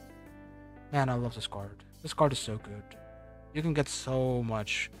 Man, I love this card. This card is so good. You can get so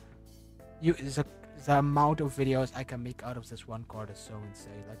much. The amount of videos I can make out of this one card is so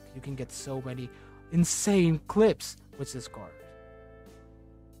insane. Like, you can get so many insane clips with this card.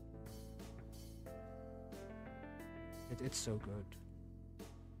 It's so good.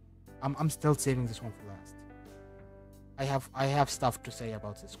 I'm still saving this one for last. I have stuff to say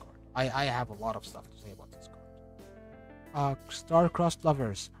about this card. I have a lot of stuff to say about this card. Star-Crossed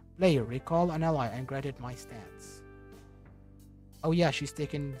Lovers. Player, recall an ally and grant it my stance. Oh yeah, she's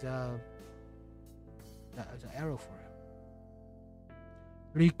taking the arrow for him.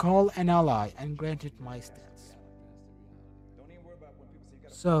 Recall an ally and grant it my stance.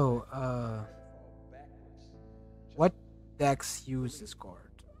 So, what decks use this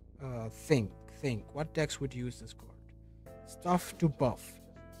card? Think. What decks would use this card? Stuff to buff.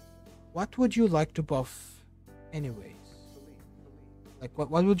 What would you like to buff anyways? Like, what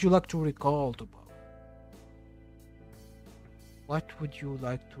would you like to recall to buff? What would you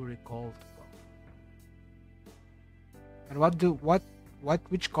like to recall to buff? And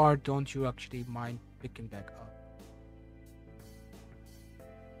which card don't you actually mind picking back up?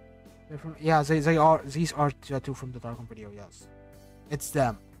 Yeah, these are the two from the Darkon video, yes. It's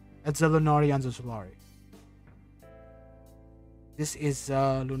them. It's the Lunari and the Solari. This is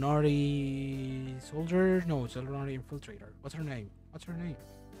Lunari Soldier? No, it's a Lunari Infiltrator. What's her name?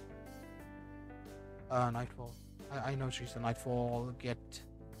 Nightfall. I know she's the Nightfall. Shit. It's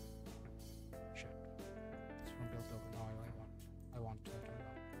from build over. No, I want to turn it on.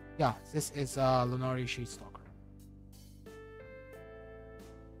 Yeah, this is Lunari Sheetstalker.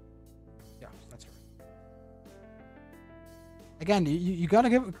 Yeah, that's her. Again, you gotta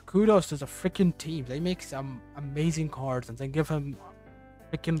give kudos to the freaking team. They make some amazing cards and then give them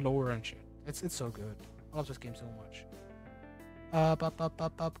freaking lore and shit. It's so good. I love this game so much.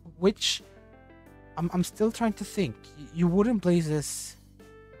 Which I'm still trying to think. You wouldn't play this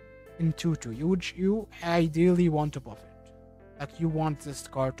in 2-2. You ideally want to buff it. Like, you want this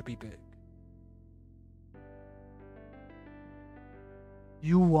card to be big.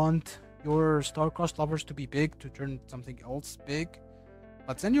 You want your star-crossed lovers to be big to turn something else big.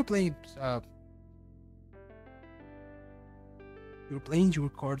 But then you're playing your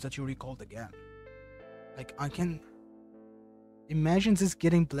cards that you recalled again. Like, I can imagine this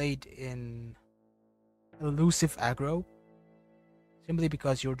getting played in elusive aggro, simply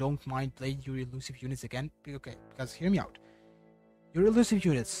because you don't mind playing your elusive units again. Okay, because hear me out. Your elusive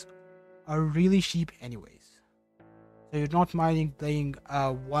units are really cheap anyways, so you're not minding playing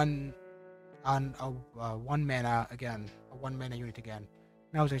one mana again, a 1 mana unit again.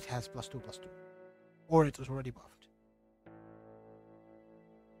 Now that it has +2/+2, or it was already buffed.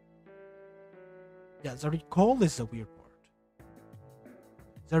 Yeah, the recall is the weird part.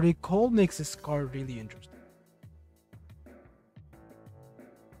 The recall makes this card really interesting.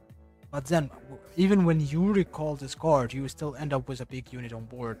 But then, even when you recall this card, you still end up with a big unit on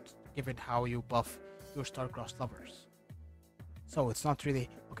board, given how you buff your star-crossed lovers. So it's not really...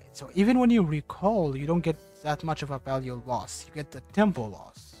 Okay, so even when you recall, you don't get that much of a value loss. You get the tempo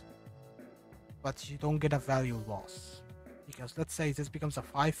loss, but you don't get a value loss. Because let's say this becomes a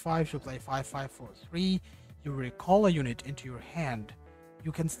 5/5, you play 5/5 for 3, you recall a unit into your hand.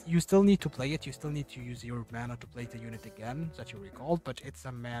 You still need to play it. You still need to use your mana to play the unit again that you recalled, but it's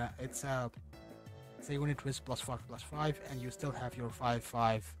a unit with +5/+5, and you still have your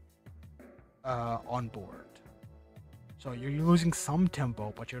 5/5 on board. So you're losing some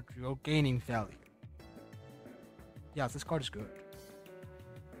tempo, but you're gaining value. Yeah, this card is good.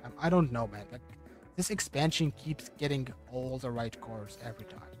 I don't know, man. Like, this expansion keeps getting all the right cards every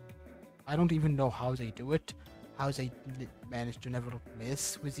time. I don't even know how they do it. How they manage to never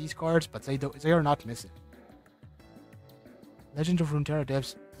miss with these cards, but they are not missing. Legends of Runeterra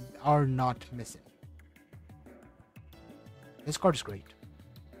devs are not missing. This card is great.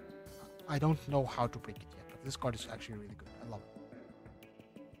 I don't know how to break it yet, but this card is actually really good. I love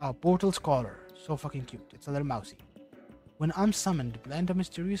it. Portal Scholar. So fucking cute. It's a little mousy. When I'm summoned, blend a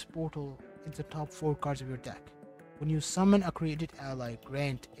mysterious portal in the top 4 cards of your deck. When you summon a created ally,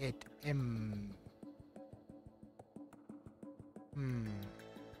 grant it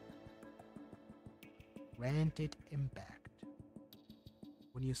Granted impact.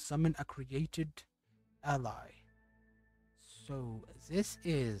 When you summon a created ally. So this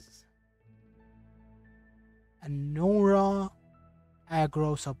is a Nora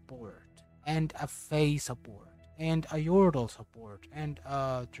aggro support, and a Fae support, and a Yordle support, and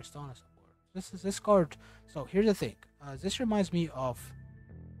a Tristana support. This card. So here's the thing. This reminds me of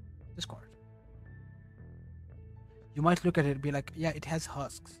this card. You might look at it and be like, yeah, it has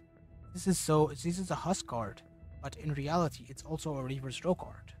husks. This is a husk card, but in reality, it's also a reverse row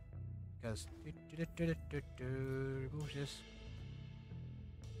card. Because remove this.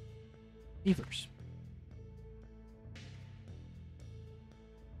 Reverse.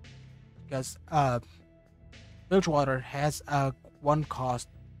 Because Bridgewater has a 1-cost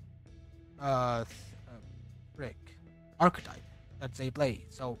archetype that they play.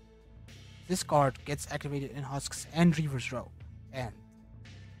 So this card gets activated in Husks and Reaver's Row, and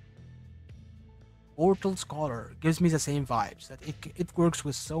Portal Scholar gives me the same vibes, that it works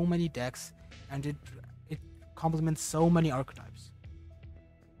with so many decks, and it complements so many archetypes.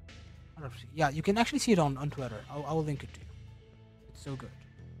 Yeah, you can actually see it on Twitter. I will link it to you. It's so good.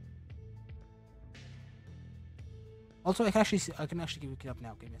 Also, I can actually give it up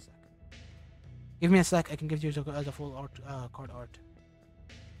now. Give me a sec. Give me a sec. I can give you the full art, card art.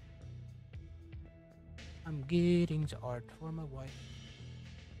 I'm getting the art for my wife.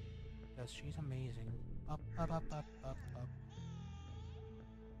 Because she's amazing. Up, up, up, up, up, up.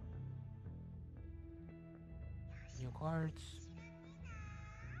 New cards.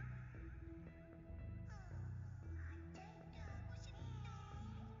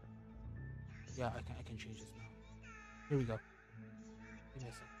 Yeah, I can change this now. Here we go. Give me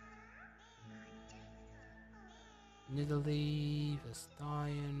a sec. Nidalee,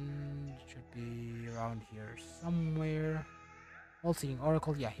 Vestian should be around here somewhere. All-Seeing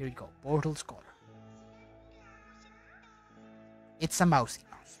Oracle, yeah, here you go. Portal Scholar. It's a mousy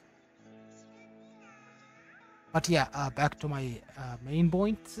mouse. But yeah, back to my main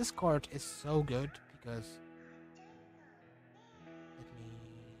point. This card is so good because... Let me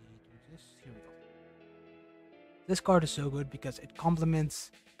do this. Here we go. This card is so good because it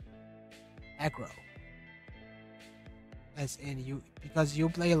complements aggro. As in because you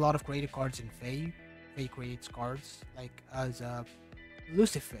play a lot of creative cards in Fae. Fae creates cards like as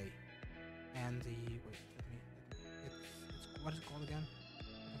Elusive Fae and the what is it called again?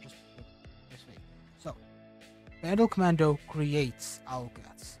 Just Fae. So Battle Commando creates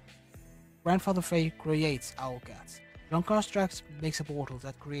Owlcats. Grandfather Fae creates Owlcats. Junkarstrax makes a portal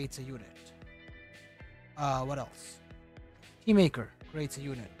that creates a unit. What else? Teammaker creates a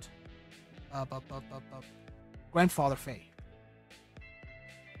unit. Grandfather Fae.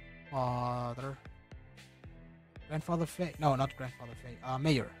 Grandfather Fae. No, not Grandfather Fae.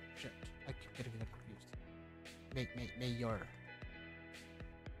 Mayor. Shit. I keep getting them confused. Mayor.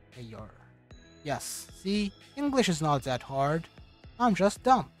 Yes. See? English is not that hard. I'm just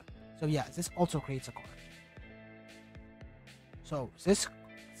dumb. So yeah, this also creates a card. So this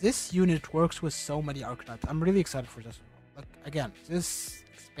unit works with so many archetypes. I'm really excited for this one. Like again, this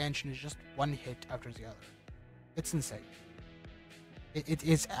expansion is just one hit after the other. It's insane. It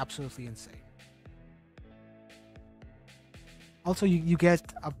is absolutely insane. Also, you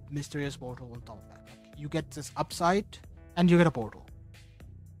get a mysterious portal on top of that. Like, you get this upside, and you get a portal.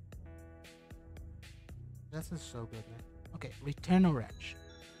 This is so good, man. Okay, return a wrench.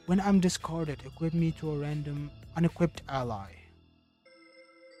 When I'm discarded, equip me to a random unequipped ally.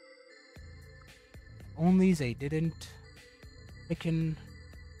 Only they didn't freaking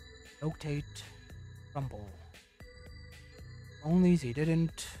rotate rumble. Only they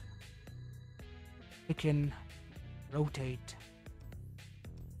didn't freaking rotate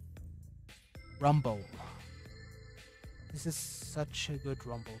rumble. This is such a good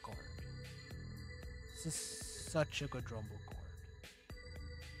rumble card. This is such a good rumble card.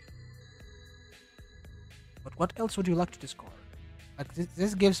 But what else would you like to discard? Like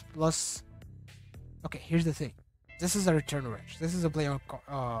this gives plus. Okay, here's the thing. This is a return wrench. This is a play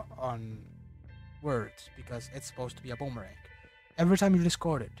on words because it's supposed to be a boomerang. Every time you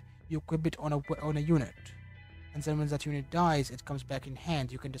discard it, you equip it on a unit, and then when that unit dies, it comes back in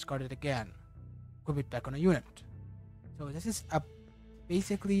hand. You can discard it again, equip it back on a unit. So this is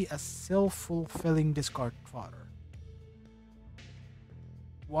basically a self-fulfilling discard fodder.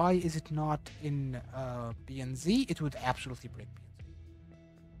 Why is it not in BNZ? It would absolutely break BNZ.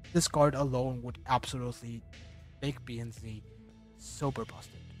 This card alone would absolutely make BNZ super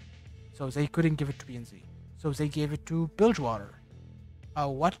busted. So they couldn't give it to BNZ. So they gave it to Bilgewater.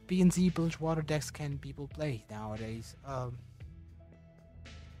 What BNZ Bilgewater decks can people play nowadays? Well,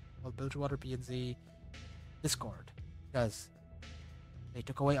 Bilgewater BNZ Discord, because they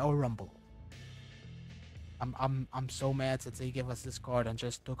took away our Rumble. I'm so mad that they gave us this card and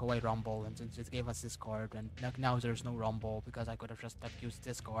just took away Rumble and just gave us this card, and now there's no Rumble because I could have just used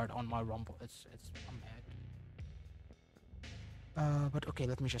this card on my Rumble. I'm mad. But okay,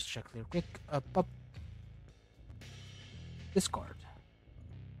 let me just check real quick. Discord.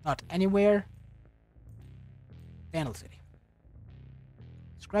 Not anywhere. Panel City.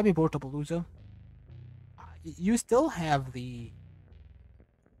 Scrabby Bortopalooza. You still have the...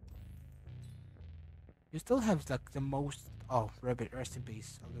 You still have like the most... Oh, Rabbit, rest in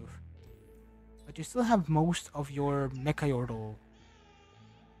peace, Aloof. But you still have most of your Mecha Yordle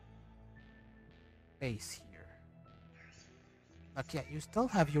base here. Like, yeah, you still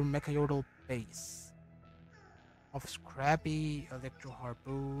have your Mecha Yordle base of Scrappy, Electro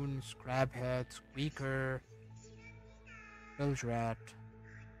Harpoon, Scrabhead, Squeaker, Bilgerat.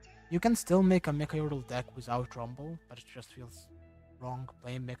 You can still make a Mecha Yordle deck without Rumble, but it just feels wrong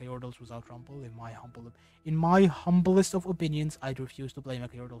playing Mecha Yordles without Rumble. In my humblest of opinions, I refuse to play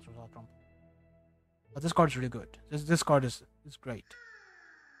Mecha Yordles without Rumble. But this card is really good. This card is great.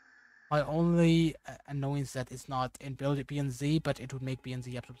 My only annoyance that it's not in build BNZ, but it would make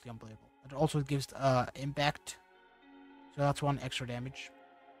BNZ absolutely unplayable. It also gives impact, so that's one extra damage.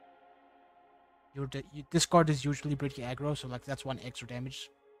 this card is usually pretty aggro, so like that's one extra damage.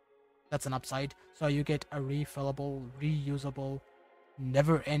 That's an upside. So you get a refillable, reusable,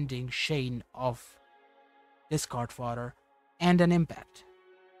 never-ending chain of discard fodder and an impact.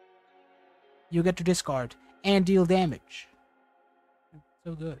 You get to discard and deal damage.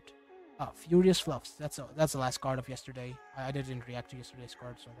 So good. Furious Fluffs. That's the last card of yesterday. I didn't react to yesterday's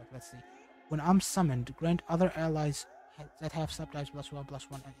card, so let's see. When I'm summoned, grant other allies that have subtypes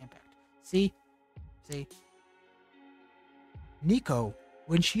 +1/+1 and impact. See? Neeko,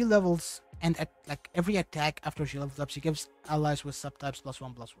 when she levels and like every attack after she levels up, she gives allies with subtypes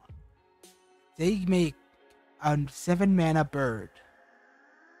 +1/+1. They make a 7 mana bird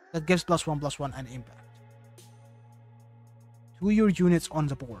that gives +1/+1 and impact to your units on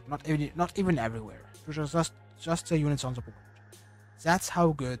the board, not even everywhere, just the units on the board. That's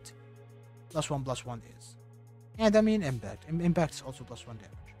how good +1/+1 is. And I mean impact. Impact is also +1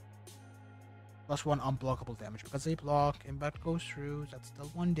 damage. +1 unblockable damage because they block. Impact goes through. That's still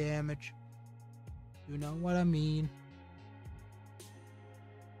 1 damage. You know what I mean.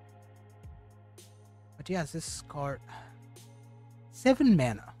 But yeah, this card 7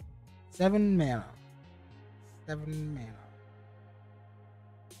 mana. 7 mana. 7 mana.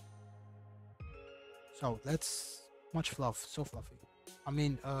 So that's much fluff. So fluffy. I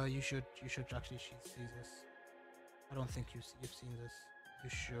mean, you should actually see this. I don't think you've seen this. You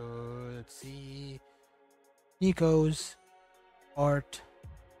should see Neeko's art.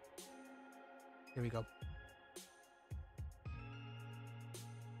 Here we go.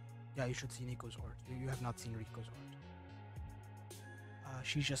 Yeah, you should see Neeko's art. You have not seen Neeko's art.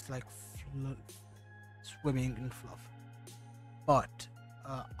 She's just like swimming in fluff. But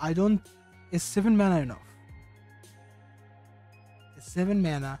I don't. Is 7 mana enough? Is 7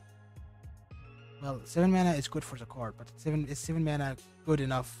 mana? Well, 7 mana is good for the card, but is 7 mana good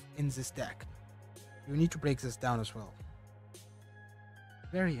enough in this deck? You need to break this down as well.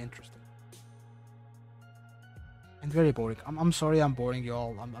 Very interesting. And very boring. I'm sorry I'm boring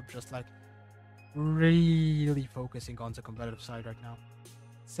y'all. I'm just like really focusing on the competitive side right now.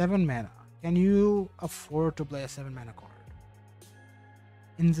 7 mana. Can you afford to play a 7 mana card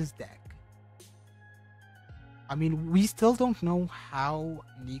in this deck? I mean, we still don't know how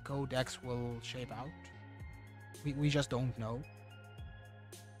Neeko decks will shape out. We just don't know.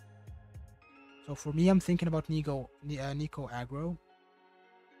 So for me, I'm thinking about Neeko aggro.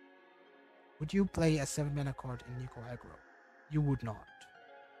 Would you play a 7 mana card in Neeko aggro? You would not.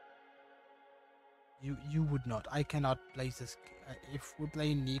 You would not. I cannot play this. If we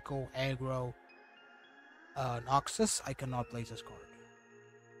play Neeko aggro Noxus, I cannot play this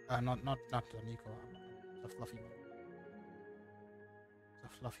card. Not the Neeko. The fluffy one. The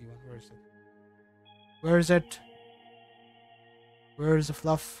fluffy one. Where is it? Where is it? Where is the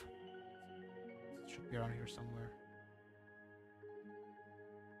fluff? It should be around here somewhere.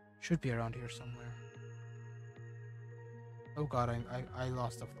 Should be around here somewhere. Oh god, I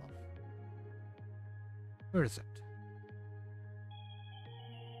lost the fluff. Where is it?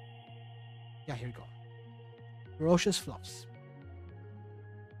 Yeah, here we go. Ferocious Fluffs.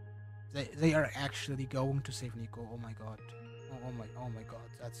 They are actually going to save Neeko. Oh my god. Oh my god.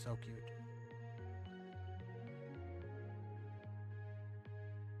 That's so cute.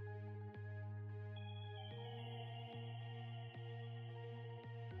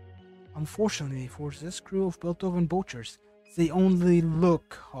 Unfortunately for this crew of built-over poachers, they only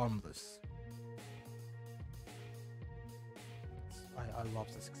look harmless. I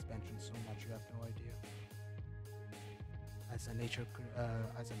love this expansion so much, you have no idea. As a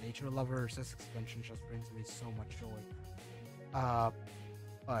nature lover, this expansion just brings me so much joy.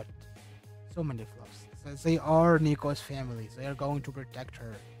 But so many fluffs. They are Neeko's family. They are going to protect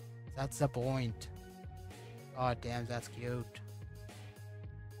her. That's the point. God damn, that's cute.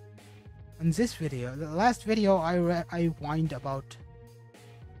 In this video, the last video I whined about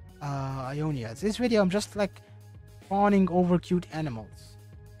Ionia. This video I'm just like fawning over cute animals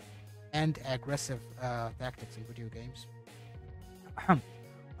and aggressive tactics in video games.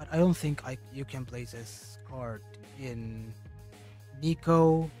 But I don't think you can play this card in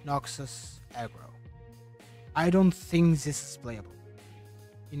Neeko Noxus aggro. I don't think this is playable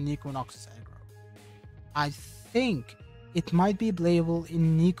in Neeko Noxus aggro. I think it might be playable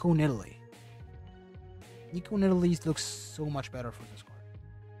in Neeko Nidalee. Neeko Nidalee looks so much better for this card.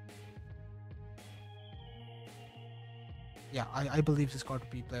 Yeah, I believe this card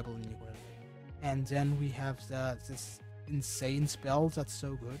would be playable in Neeko Nidalee. And then we have this insane spell that's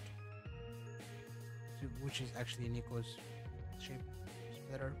so good, which is actually Neeko's shape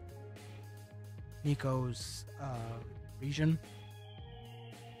splitter. Neeko's region.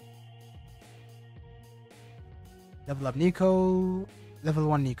 Level up Neeko, level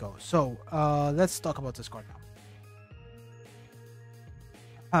 1 Neeko. So, let's talk about this card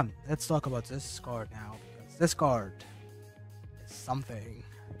now. Let's talk about this card now, because this card is something.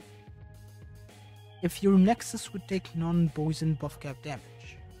 If your Nexus would take non-poison buff cap damage,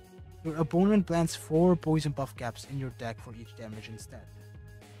 your opponent plants 4 poison buff caps in your deck for each damage instead.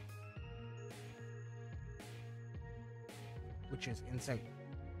 Which is insane.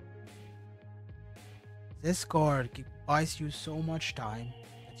 This card buys you so much time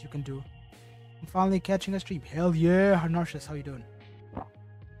that you can do. I'm finally catching a stream. Hell yeah, Huntress, how you doing?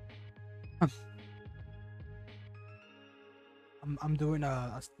 I'm doing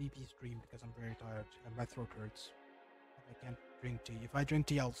a sleepy stream because I'm very tired and my throat hurts. I can't drink tea. If I drink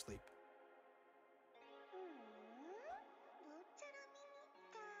tea, I'll sleep.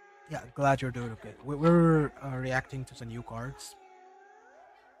 Yeah, glad you're doing okay. We're reacting to the new cards.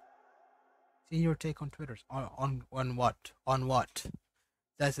 See your take on Twitter. On what? On what?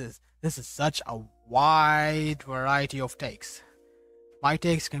 This is such a wide variety of takes. My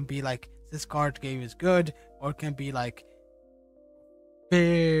takes can be like, this card game is good, or it can be like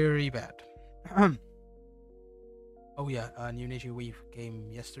very bad. Oh yeah, new Nature Weave came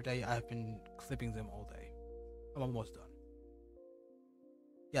yesterday. I've been clipping them all day. I'm almost done.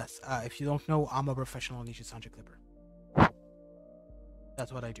 Yes, if you don't know, I'm a professional Nishi Sanji clipper.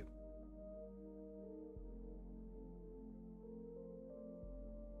 That's what I do.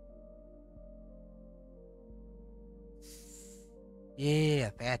 Yeah,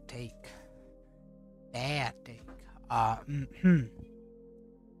 bad take. Bad take.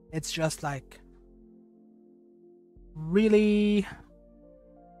 It's just like really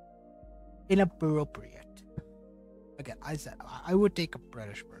inappropriate. Again, I said I would take a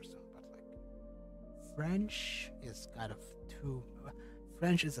British person, but like French is kind of too.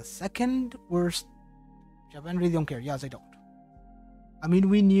 French is the second worst. Japan really don't care. Yes, they don't. I mean,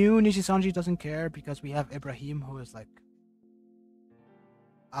 we knew Nishisanji doesn't care because we have Ibrahim, who is like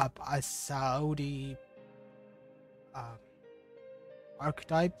a Saudi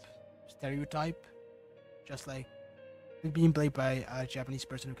archetype, stereotype, just like being played by a Japanese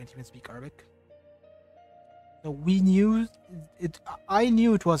person who can't even speak Arabic. So we knew it. I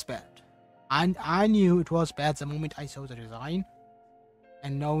knew it was bad, and I knew it was bad the moment I saw the design,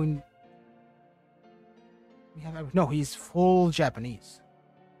 and knowing we have no, he's full Japanese.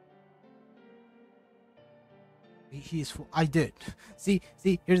 He is full. I did. See.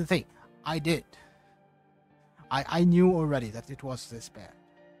 Here's the thing. I did. I knew already that it was this bad.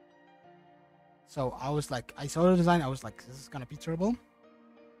 So I was like, I saw the design. I was like, this is gonna be terrible.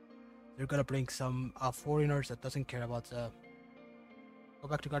 They're gonna bring some foreigners that doesn't care about the. Go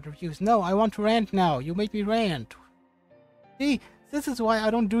back to card reviews. No, I want to rant now. You make me rant. See, this is why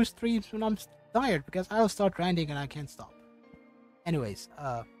I don't do streams when I'm tired, because I'll start ranting and I can't stop. Anyways,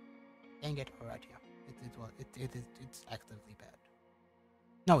 dang it. Alright, yeah. It's actively bad.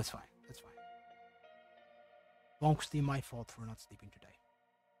 No, it's fine. It's fine. Mostly my fault for not sleeping today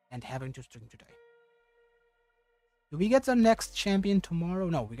and having to stream today. Do we get the next champion tomorrow?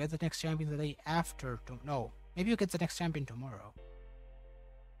 No, we get the next champion the day after. No, maybe we get the next champion tomorrow.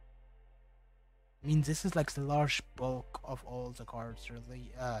 I mean, this is like the large bulk of all the cards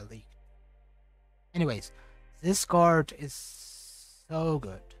really leaked. Anyways, this card is so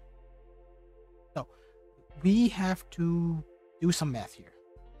good. So, we have to do some math here.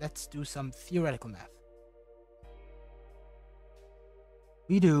 Let's do some theoretical math.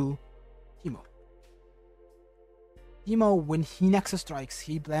 We do Teemo. Teemo, when he Nexus strikes,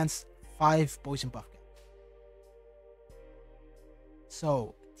 he plants 5 poison buff caps.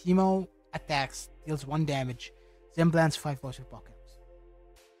 So, Teemo attacks, deals 1 damage, then plants 5 poison buff caps.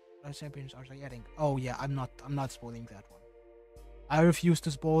 What champions are they adding? Oh yeah, I'm not spoiling that one. I refuse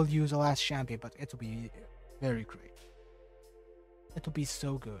to spoil you the last champion, but it'll be very great. It'll be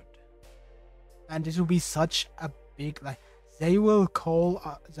so good. And this will be such a big, like, they will call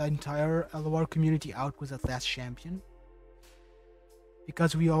the entire LOR community out with the last champion.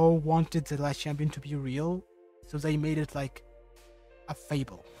 Because we all wanted the last champion to be real. So they made it like a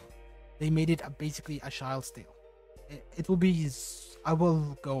fable. They made it basically a child's tale. It will be I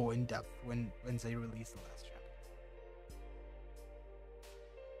will go in depth when they release the last champion.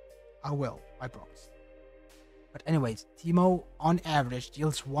 I will, I promise. But anyways, Teemo on average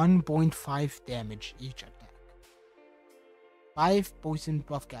deals 1.5 damage each attack. 5 poison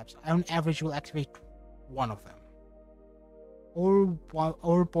buff caps. On average, will activate 1 of them. Or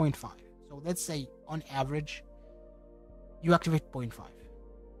 0.5. So let's say on average, you activate 0.5.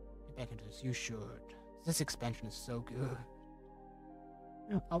 Get back into this. You should. This expansion is so good.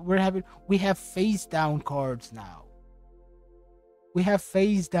 We have face down cards now. We have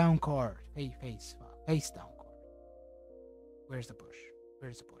face down card. Face down card. Where's the bush?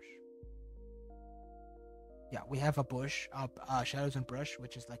 Where's the bush? Yeah, we have a bush, shadows and brush,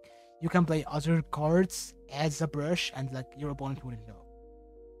 which is like you can play other cards as a brush, and like your opponent wouldn't know.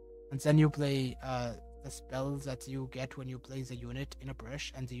 And then you play the spells that you get when you place a unit in a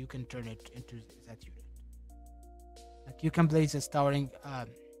brush, and you can turn it into that unit. Like you can place this towering.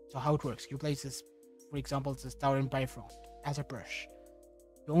 So how it works? You place this, for example, this towering Bifrost as a brush.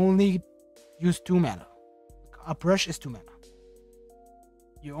 You only use 2 mana. A brush is 2 mana.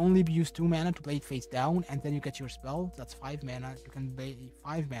 You only use 2 mana to play it face down, and then you get your spell. That's 5 mana. You can play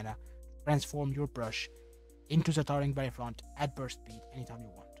 5 mana, transform your brush into the towering Bifrost at burst speed anytime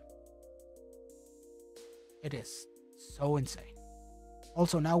you want. It is so insane.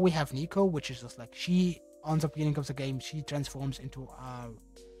 Also, now we have Neeko, which is just like she, on the beginning of the game, she transforms into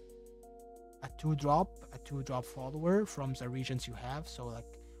a 2-drop follower from the regions you have. So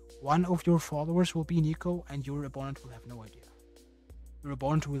like one of your followers will be Neeko, and your opponent will have no idea. Your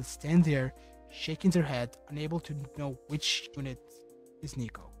opponent will stand there, shaking their head, unable to know which unit is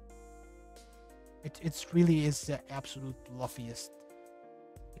Neeko. It really is the absolute fluffiest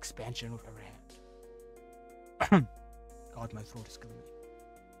expansion we've ever had. God, my throat is killing me.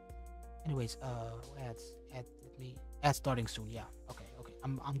 Anyways, ads starting soon. Yeah, okay.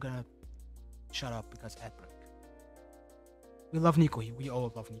 I'm gonna shut up because ad break. We love Neeko here. We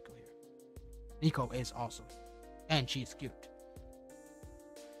all love Neeko here. Neeko is awesome, and she's cute.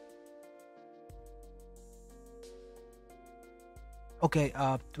 Okay,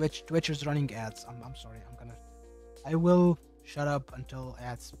 Twitch is running ads. I'm sorry. I will shut up until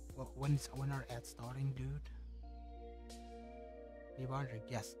ads. When are ads starting, dude?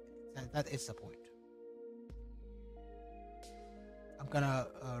 Yes, that is the point. I'm gonna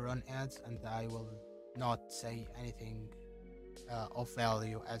run ads, and I will not say anything of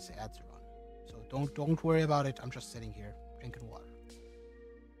value as the ads run. So don't worry about it. I'm just sitting here drinking water.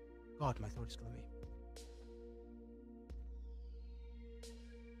 God, my throat is killing me.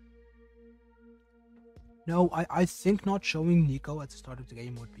 No, I think not showing Neeko at the start of the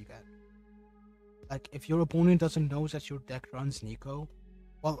game would be bad. Like, if your opponent doesn't know that your deck runs Neeko,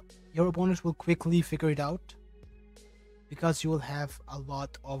 well, your opponent will quickly figure it out, because you will have a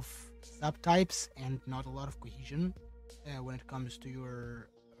lot of subtypes and not a lot of cohesion when it comes to your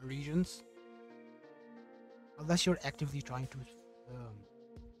regions. Unless you're actively trying to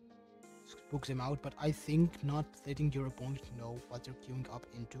spook them out, but I think not letting your opponent know what they're queuing up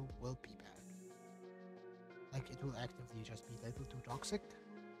into will be bad. Like, it will actively just be a little too toxic.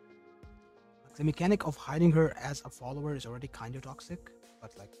 Like, the mechanic of hiding her as a follower is already kind of toxic,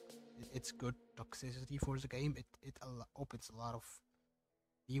 but like, it's good toxicity for the game. It opens a lot of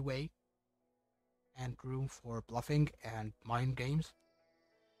leeway and room for bluffing and mind games.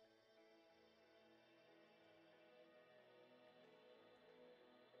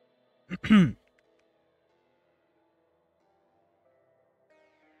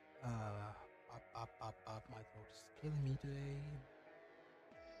 My throat is killing me today.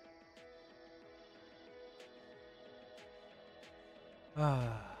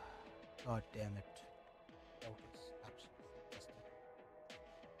 God damn it. That was absolutely disgusting.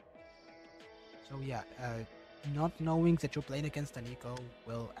 So yeah, not knowing that you're playing against a Neeko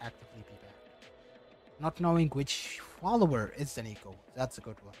will actively be bad. Not knowing which follower is the Neeko, that's a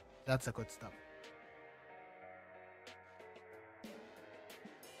good one. That's a good stuff.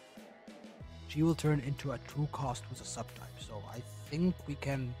 She will turn into a true cost with a subtype, so I think we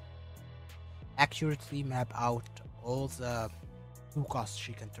can accurately map out all the true costs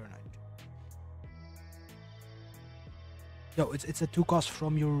she can turn into. No, it's a 2 cost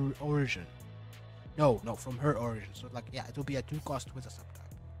from your origin. No, from her origin. So like, yeah, it will be a 2 cost with a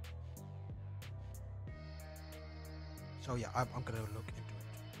subtype. So yeah, I'm gonna look into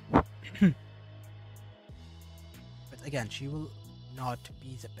it. But again, she will not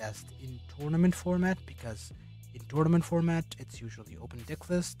be the best in tournament format, because in tournament format it's usually open deck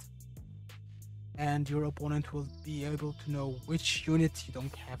list, and your opponent will be able to know which units you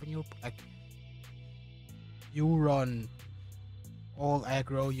don't have in your, like, you run all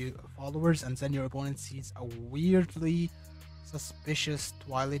aggro followers, and then your opponent sees a weirdly suspicious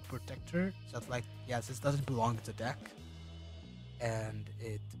Twilit Protector that's like, yes, this doesn't belong to the deck, and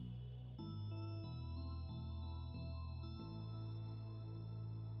it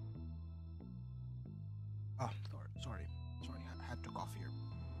sorry, I had to cough here.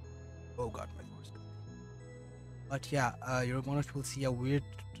 Oh god, my throat is killing me. But yeah, your opponent will see a weird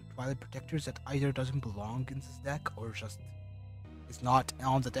Twilit Protector that either doesn't belong in this deck or just is not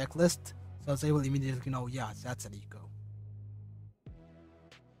on the deck list, so they will immediately know, yeah, that's a Neeko.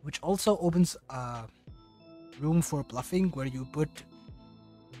 which also opens room for bluffing, where you put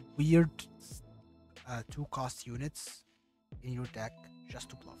weird 2-cost units in your deck just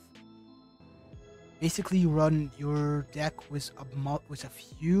to bluff. Basically, you run your deck with a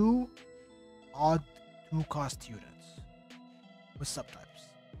few odd 2-cost units with subtypes,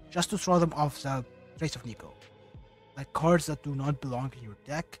 just to throw them off the Trace of Neeko, like cards that do not belong in your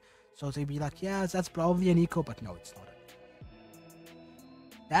deck. So they'd be like, yeah, that's probably a Neeko, but no, it's not.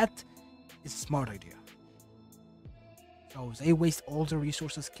 That is a smart idea. So they waste all the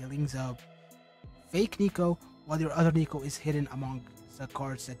resources killing the fake Neeko, while your other Neeko is hidden among the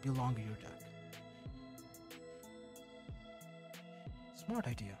cards that belong in your deck. Smart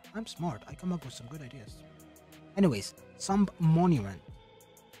idea. I'm smart. I come up with some good ideas. Anyways, some monument.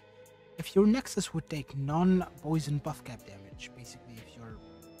 If your Nexus would take non-poison buff cap damage, basically if your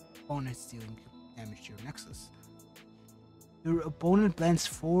opponent is dealing damage to your Nexus, your opponent plants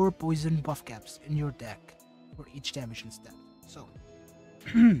 4 poison buff caps in your deck for each damage instead. So,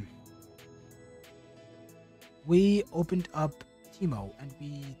 we opened up Teemo and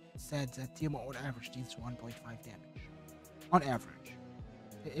we said that Teemo on average deals 1.5 damage. On average.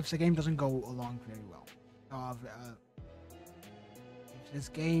 If the game doesn't go along very well. If this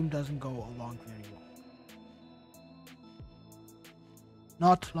game doesn't go along very well.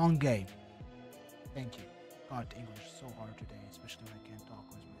 Not long game. Thank you. God, English is so hard today, especially when I can't talk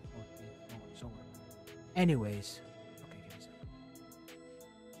with my throat being over. Anyways. Okay, give me a second.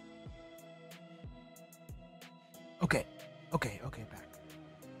 Okay, back.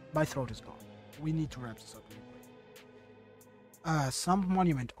 My throat is gone. We need to wrap this up real quick. Some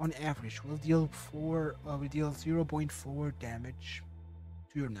monument on average will deal 0.4 damage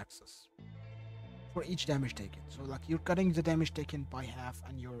to your Nexus for each damage taken. So like you're cutting the damage taken by half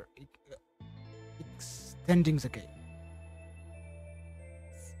and you're extending the game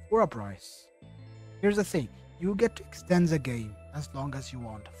for a price. Here's the thing, you get to extend the game as long as you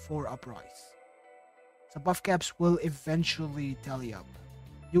want for a price. The buff caps will eventually tally up.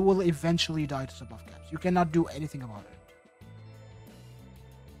 You will eventually die to the buff caps. You cannot do anything about it.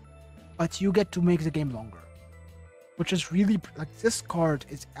 But you get to make the game longer. Which is really, like, this card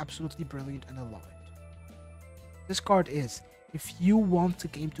is absolutely brilliant and I love it. This card is, if you want the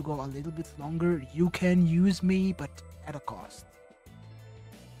game to go a little bit longer, you can use me, but at a cost.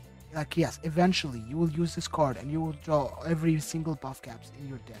 Like, yes, eventually you will use this card and you will draw every single buff caps in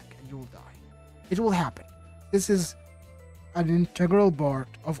your deck and you will die. It will happen. This is an integral part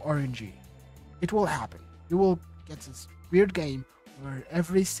of RNG. It will happen. You will get this weird game where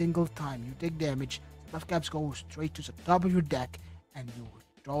every single time you take damage, buff caps go straight to the top of your deck and you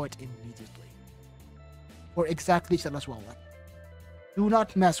draw it immediately. For exactly that as well. Like, do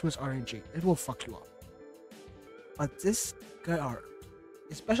not mess with RNG. It will fuck you up. But this card,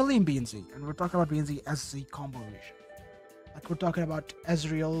 especially in BNZ, and we're talking about BNZ as the combo region. Like we're talking about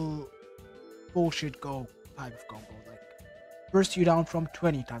Ezreal bullshit go type of combo. Like burst you down from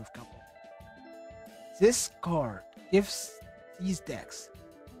 20 type of combo. This card gives these decks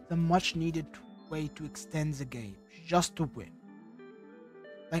the much needed way to extend the game just to win.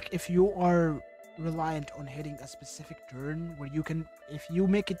 Like if you are reliant on hitting a specific turn where you can, if you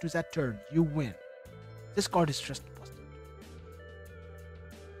make it to that turn, you win. This card is just busted.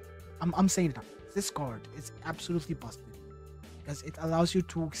 I'm saying it now. This card is absolutely busted because it allows you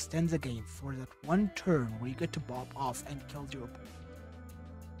to extend the game for that one turn where you get to bob off and kill your opponent.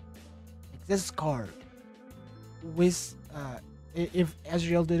 Like this card with if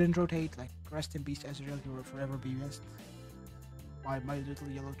Ezreal didn't rotate, like rest in peace Ezreal, you will forever be missed by my little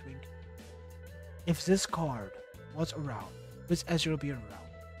yellow twink. If this card was around, with Ezreal being around,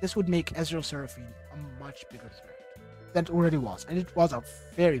 this would make Ezreal Seraphine a much bigger threat than it already was, and it was a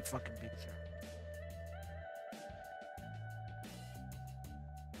very fucking big threat.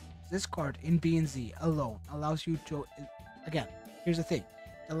 This card in BNZ alone allows you to, again, here's the thing,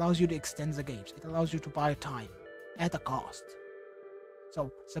 it allows you to extend the games, it allows you to buy time at a cost.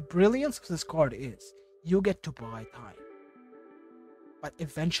 So the brilliance of this card is you get to buy time, but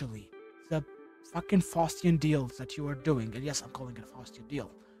eventually the fucking Faustian deals that you are doing, and yes, I'm calling it a Faustian deal,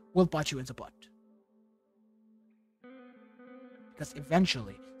 will bite you in the butt. Because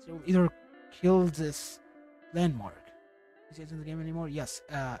eventually they will either kill this landmark. Is it in the game anymore? Yes.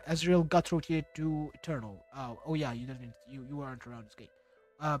 Ezreal got rotated to Eternal. Oh yeah, you didn't. You weren't around this game.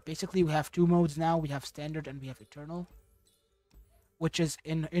 Basically, we have two modes now. We have Standard and we have Eternal. Which is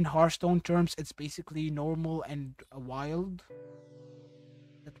in Hearthstone terms, it's basically normal and wild.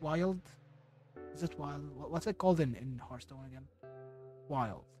 Is it wild? Is it wild? What's it called in Hearthstone again?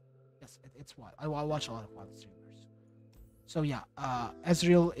 Wild. Yes, it's wild. I watch a lot of wild streamers. So yeah,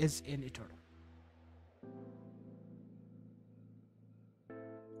 Ezreal is in Eternal.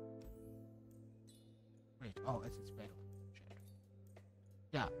 Wait, oh, it's battle. Shit.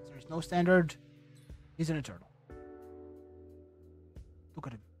 Yeah, there's no standard. He's an Eternal. Look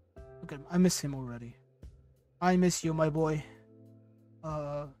at him. Look at him. I miss him already. I miss you, my boy.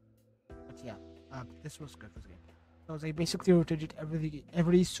 But yeah, this was good for the game. So they basically rotated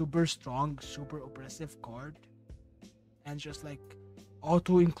every super strong, super oppressive card, and just like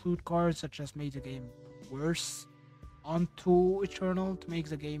auto include cards that just made the game worse onto Eternal to make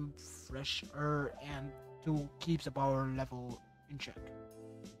the game fresher and to keep the power level in check.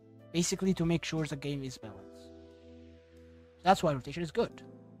 Basically to make sure the game is balanced. That's why rotation is good.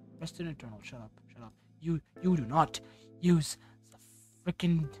 Rest in Eternal, shut up. You do not use the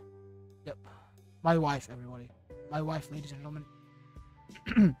freaking. Yep. My wife, everybody. My wife, ladies and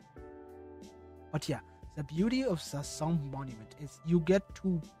gentlemen. But yeah, the beauty of the Sun Monument is you get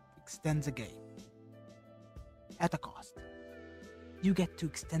to extend the game. At a cost. You get to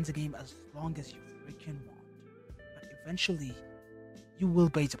extend the game as long as you freaking want. But eventually, you will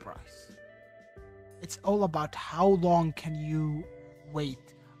pay the price. It's all about how long can you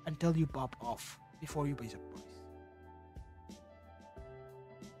wait until you pop off before you pay the price.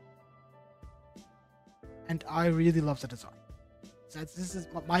 And I really love the design. This is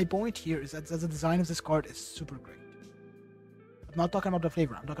my point here is that the design of this card is super great. I'm not talking about the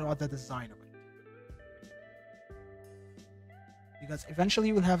flavor, I'm talking about the design of it. Because eventually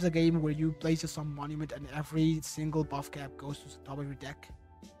you will have the game where you place some monument and every single buff cap goes to the top of your deck.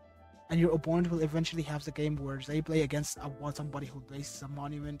 And your opponent will eventually have the game where they play against somebody who places a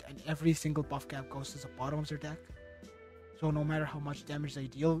monument and every single buff cap goes to the bottom of their deck. So no matter how much damage they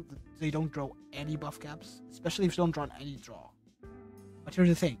deal, they don't draw any buff caps, especially if they don't draw any draw. But here's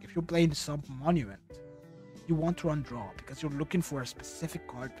the thing, if you're playing some monument, you want to run draw because you're looking for a specific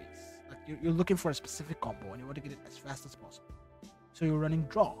card piece. Like you're looking for a specific combo and you want to get it as fast as possible. So you're running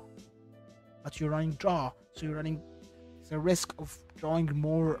draw. But you're running draw, so you're running the risk of drawing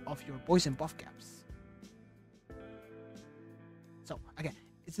more of your poison buff caps. So again,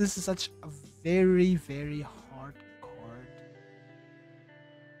 this is such a very, very hard card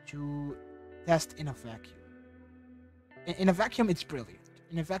to test in a vacuum. In a vacuum, it's brilliant.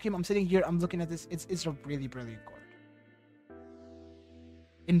 In a vacuum, I'm sitting here, I'm looking at this, it's a really brilliant card.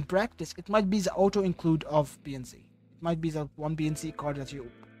 In practice, it might be the auto-include of BNC. It might be the one BNC card that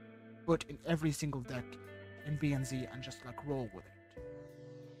you put in every single deck in BNZ and just like roll with it.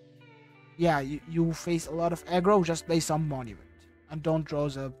 Yeah, you face a lot of aggro, just play some monument and don't draw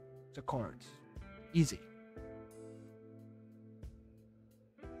the cards. Easy.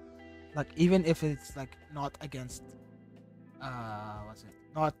 Like even if it's like not against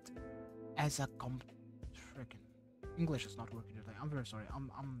not as a freaking English is not working today. I'm very sorry.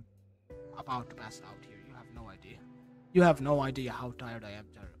 I'm about to pass out here. You have no idea. You have no idea how tired I am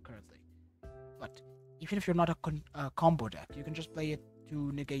currently. But even if you're not a combo deck, you can just play it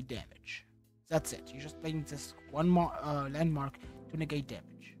to negate damage. That's it. You're just playing this one landmark to negate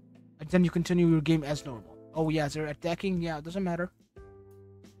damage. And then you continue your game as normal. Oh yeah, they're attacking. Yeah, it doesn't matter.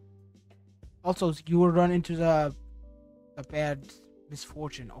 Also, you will run into the bad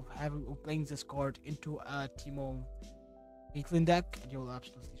misfortune of playing this card into a Teemo Caitlyn deck, and you'll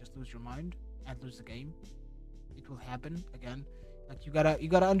absolutely just lose your mind and lose the game. It will happen again. Like you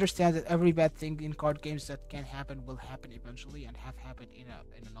gotta understand that every bad thing in card games that can happen will happen eventually and have happened in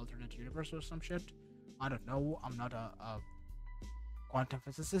an alternate universe or some shit. I don't know. I'm not a quantum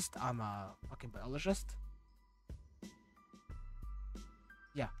physicist. I'm a fucking biologist.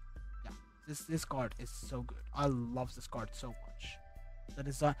 Yeah. This card is so good. I love this card so much.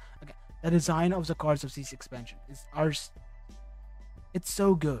 The design of the cards of this expansion is ours. It's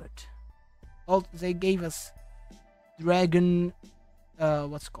so good. They gave us Dragon.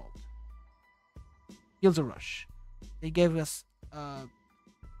 What's it called? Heals a Rush. They gave us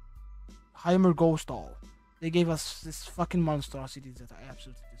Heimer Ghost All. They gave us this fucking monstrosity that I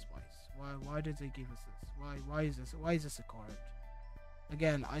absolutely despise. Why did they give us this? Why is this a card?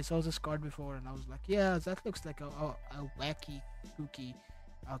 Again, I saw this card before and I was like, yeah, that looks like a wacky, kooky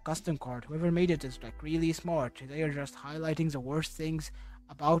custom card. Whoever made it is like really smart. They are just highlighting the worst things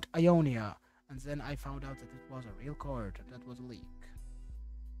about Ionia. And then I found out that it was a real card. That was a leak.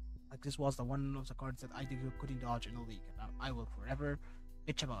 Like this was the one of the cards that I couldn't dodge in a leak. And I will forever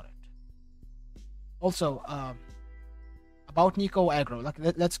bitch about it. Also, about Neeko aggro.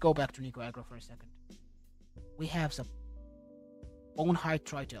 Let's go back to Neeko aggro for a second. We have the Bonehide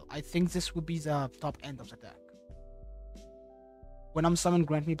Tritail. I think this would be the top end of the deck. When I'm summoned,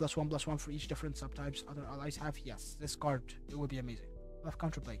 grant me +1/+1 for each different subtypes other allies have. Yes, this card, it would be amazing. I love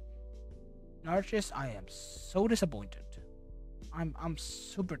counterplay. Huntress, I am so disappointed. I'm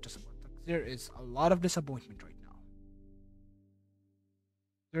super disappointed. Like, there is a lot of disappointment right now.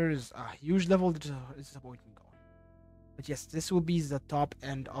 There is a huge level of disappointment going. But yes, this will be the top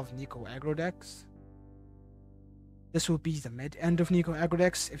end of Neeko aggro decks. This will be the mid end of Neeko aggro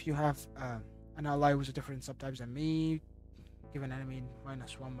decks. If you have an ally with different subtypes than me, give an enemy -1,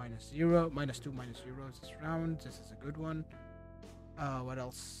 -0, -2, -0 this round. This is a good one. What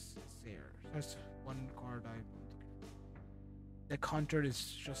else is there? There's one card I want to give. The counter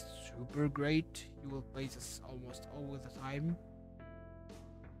is just super great. You will play this almost all the time.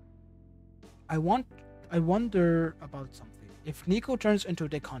 I wonder about something. If Neeko turns into a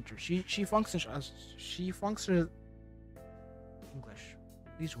deck hunter, she functions as English.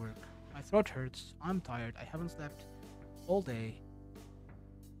 Please work. My throat hurts. I'm tired. I haven't slept all day.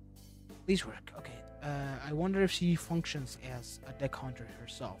 Please work. Okay. I wonder if she functions as a deck hunter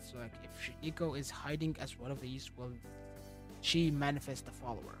herself. So like if Neeko is hiding as one of these, will she manifest the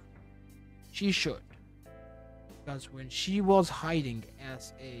follower? She should. Because when she was hiding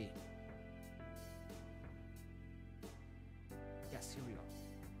as a here we go.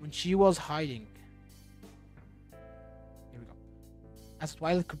 When she was hiding, here we go, as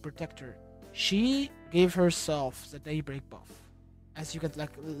Twilit Protector, she gave herself the Daybreak buff. As you can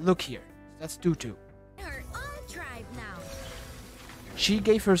like look here, that's 2/2. Her own tribe now. She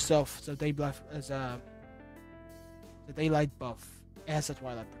gave herself the Daylight buff as a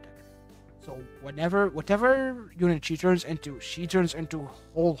Twilit Protector. So whatever unit she turns into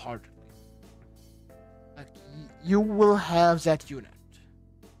wholeheartedly. Like you will have that unit,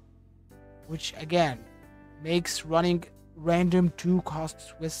 which again makes running random 2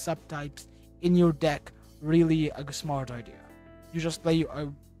 costs with subtypes in your deck really a smart idea. You just play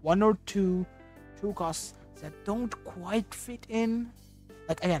 1 or 2 costs that don't quite fit in.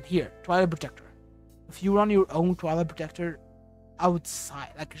 Like again here, Twilit Protector. If you run your own Twilit Protector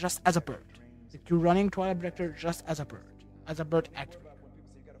outside, like just as a bird, like you're running Twilit Protector just as a bird active.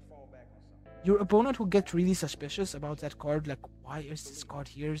 Your opponent will get really suspicious about that card, like, why is this card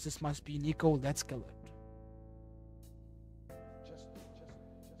here? This must be Neeko, let's kill it.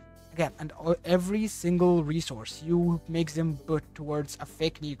 Again, and every single resource you make them put towards a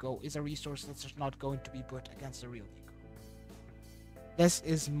fake Neeko is a resource that's just not going to be put against a real Neeko. This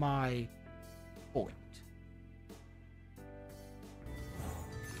is my point.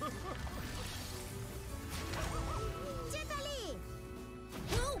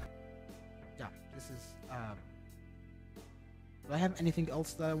 Yeah, this is do I have anything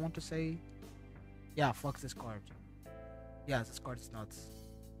else that I want to say? Yeah, fuck this card. Yeah, this card is nuts.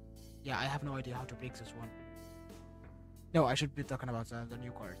 Yeah, I have no idea how to break this one. No, I should be talking about the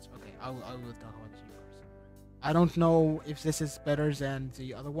new cards. Okay, I will talk about the new cards. I don't know if this is better than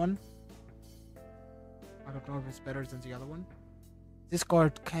the other one. I don't know if it's better than the other one. This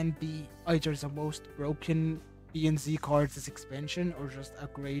card can be either the most broken B&Z card this expansion or just a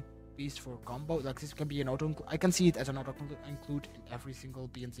great beast for combo. Like this can be an auto include. I can see it as an auto include in every single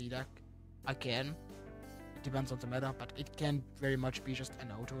B&Z deck. I can. It depends on the meta, but it can very much be just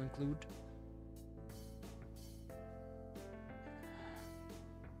an auto include.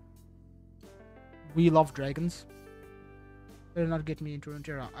 We love dragons. Better not get me into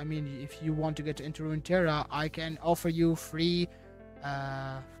Runeterra. I mean, if you want to get into Runeterra, I can offer you free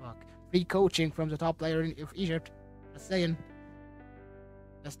coaching from the top player of Egypt. Just saying.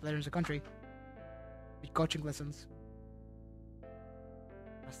 Best player in the country. With coaching lessons.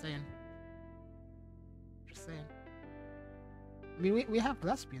 Just saying. Just saying. I mean, we have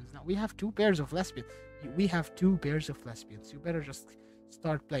lesbians now. We have 2 pairs of lesbians. We have 2 pairs of lesbians. You better just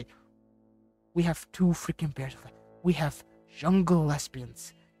start playing. We have 2 freaking pairs of lesbians. We have jungle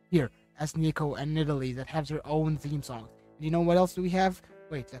lesbians here as Neeko and Nidalee that have their own theme songs. And you know what else do we have?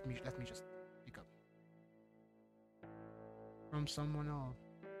 Wait, let me just pick up from someone else.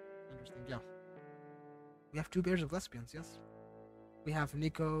 Interesting, yeah. We have 2 pairs of lesbians, yes. We have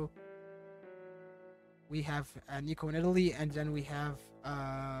Neeko. We have Neeko and Nidalee, and then we have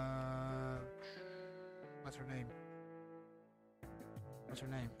what's her name? What's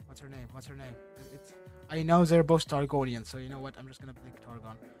her name? I know they're both Targonian, so you know what? I'm just gonna pick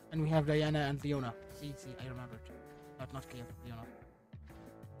Targon. And we have Diana and Leona. See, I remembered. Not Kale, Leona.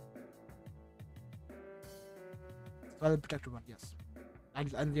 Twilit Protector one, yes.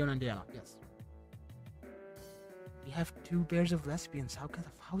 And Leona and Diana, yes. We have 2 pairs of lesbians. How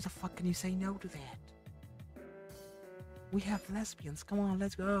the fuck can you say no to that? We have lesbians. Come on,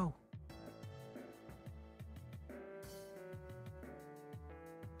 let's go.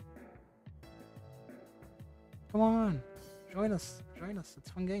 Come on, join us. Join us. It's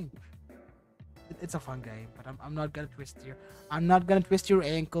a fun game. It's a fun game, but I'm not gonna twist your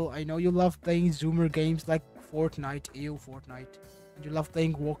ankle. I know you love playing zoomer games like Fortnite, Fortnite, and you love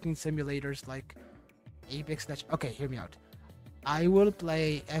playing walking simulators like Apex Legends. Okay, hear me out. I will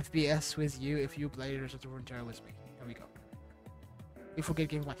play FPS with you if you play Legends of Runeterra with me. Here we go. We forget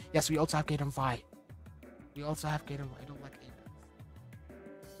Game 5. Yes, we also have Game 5. We also have Game 5. I don't like Apex.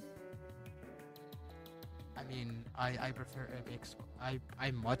 I mean, I prefer Apex. I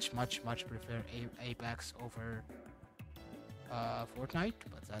much prefer Apex over Fortnite,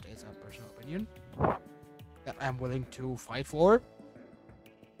 but that is a personal opinion that I'm willing to fight for.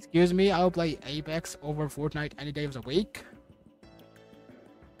 Excuse me, I'll play Apex over Fortnite any day of the week.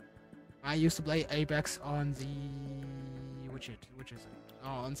 I used to play Apex on the which is it?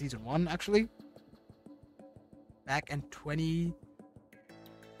 On season 1 actually. Back in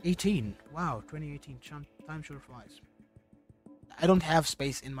 2018. Wow, 2018. Time sure flies. I don't have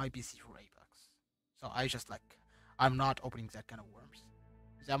space in my PC for Apex, so I'm not opening that kind of worms.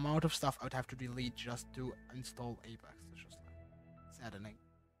 The amount of stuff I would have to delete just to install Apex is just saddening.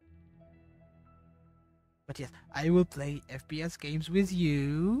 But yes, I will play FPS games with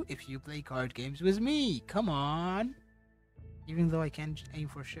you if you play card games with me. Come on. Even though I can't aim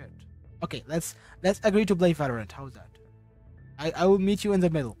for shit. Okay, let's agree to play Valorant. How's that? I will meet you in the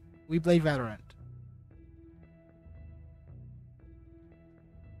middle. We play Valorant.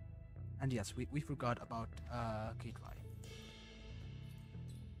 And yes, we forgot about Kate Vi.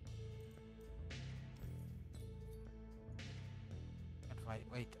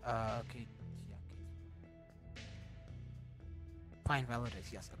 Wait, Kate. Yeah, Kate. Fine,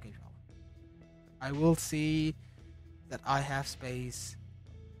 Valorant. Yes, okay, Valorant. I will see that I have space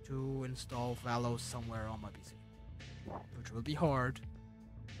to install Valo somewhere on my PC, which will be hard,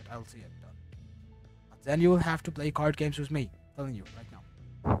 but I'll see it done. But then you will have to play card games with me. I'm telling you right now.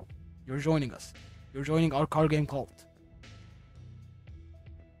 You're joining us. You're joining our card game cult.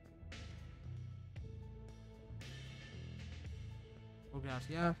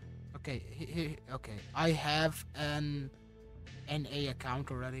 Yeah. Okay. Okay. I have an NA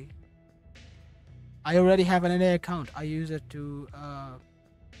account already. I already have an NA account. I use it to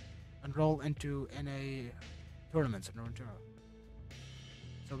enroll into NA tournaments in Runeterra.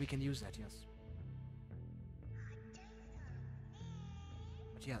 So we can use that, yes.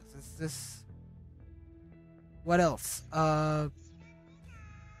 But yeah, this. What else?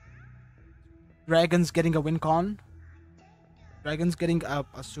 Dragons getting a win con. Dragons getting a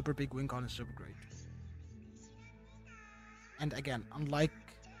super big win con is super great. And again, unlike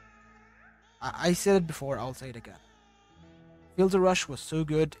I said it before, I'll say it again. Filter Rush was so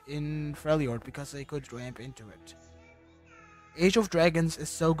good in Freljord because they could ramp into it. Age of Dragons is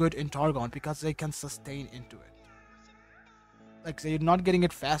so good in Targon because they can sustain into it. Like, they're not getting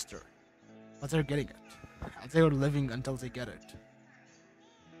it faster, but they're getting it. They're living until they get it.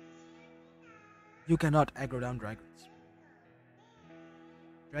 You cannot aggro down Dragons.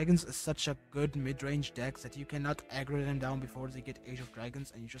 Dragons is such a good mid-range deck that you cannot aggro them down before they get Age of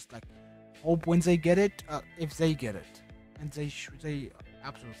Dragons, and you just like hope when they get it, if they get it, and they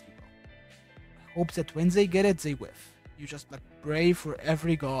absolutely will. Hope that when they get it, they whiff. You just like pray for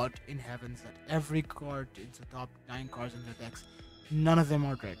every god in heavens that every card in the top 9 cards in the decks, none of them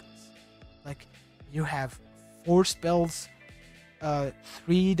are dragons. Like, you have 4 spells, 3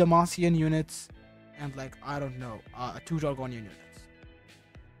 Demacian units, and like, I don't know, 2 Jargonian units.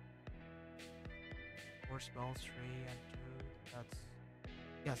 4 spells, 3 and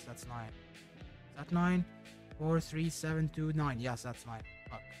 2, that's 9. Is that 9? 4, 3, 7, 2, 9. Yes, that's 9.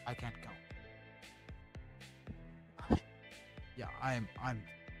 Fuck, I can't count. Yeah, I'm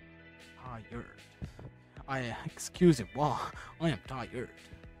tired. Excuse him. Wow, I am tired.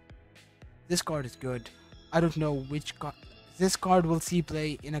 This card is good. I don't know which card. This card will see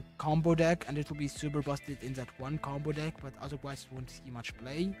play in a combo deck, and it will be super busted in that one combo deck, but otherwise it won't see much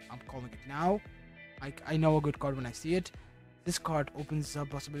play. I'm calling it now. I know a good card when I see it. This card opens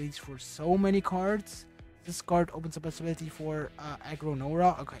up possibilities for so many cards. This card opens up possibility for aggro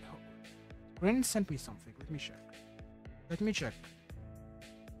Nora. Okay, Ren sent me something. Let me check.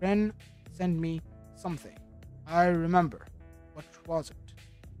 Ren sent me something. I remember. What was it?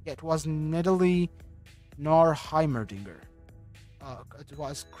 Yeah, it was Nidalee Nor Heimerdinger. It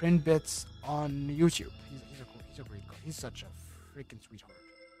was Crinbits on YouTube. He's a great guy. He's such a freaking sweetheart.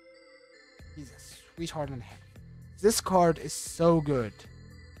 He's a sweetheart and a half. This card is so good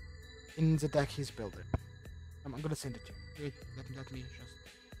in the deck he's building. I'm gonna send it to you. Wait, let me just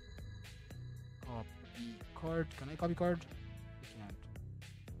copy card. Can I copy card?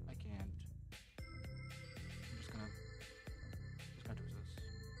 I can't. I'm just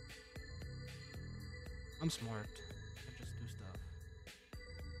smart. I can just do stuff.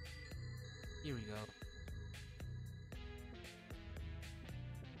 Here we go.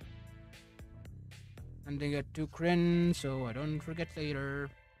 And they get 2 Kryn, so I don't forget later.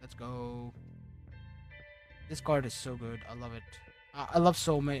 Let's go. This card is so good. I love it. I love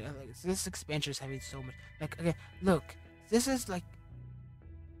so many. Like, this expansion is having so much. Like, okay, look. This is like.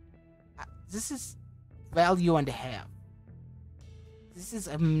 This is value and a half. This is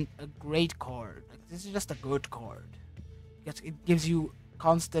a great card. Like, this is just a good card. Because it gives you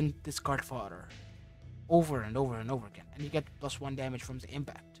constant discard fodder. Over and over and over again. And you get +1 damage from the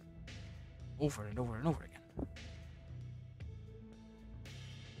impact. Over and over and over again.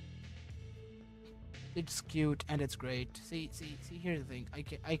 It's cute and it's great. See, here's the thing.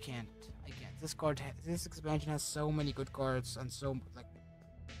 I can't. This expansion has so many good cards and so like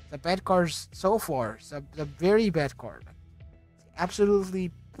the bad cards so far. The very bad card.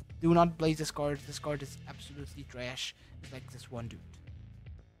 Absolutely, do not play this card. This card is absolutely trash. It's like this one dude.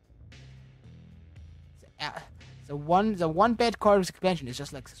 The one bad card of this expansion is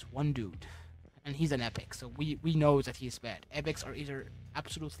just like this one dude, and he's an epic. So we know that he's bad. Epics are either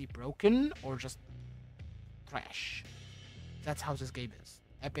absolutely broken or just trash. That's how this game is.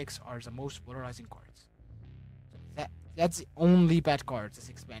 Epics are the most polarizing cards. That's the only bad card this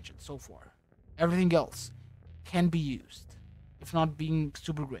expansion so far. Everything else can be used, if not being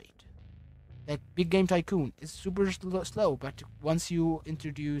super great. Like Big Game Tycoon is super slow, but once you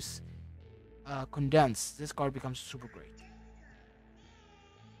introduce Condense, this card becomes super great.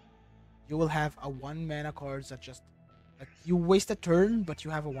 You will have a 1 mana card that just like you waste a turn, but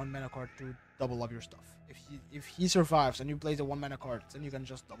you have a 1 mana card to double up your stuff. If he survives and you play the 1 mana card, then you can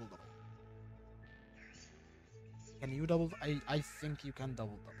just double. Can you double? I think you can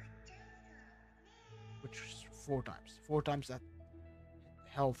double. Which is 4 times. 4 times that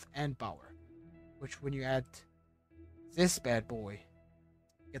health and power. Which when you add this bad boy,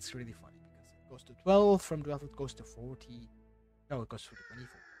 it's really funny because it goes to 12. From 12 it goes to 40. No, it goes to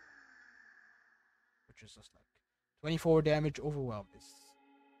 24. Which is just like 24 damage overwhelm.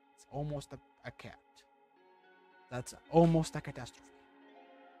 It's almost a cat. That's almost a catastrophe.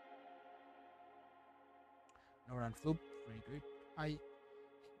 Noran Floop, very good.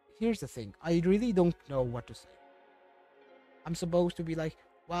 Here's the thing. I really don't know what to say. I'm supposed to be like,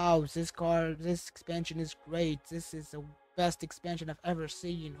 wow, this expansion is great. This is the best expansion I've ever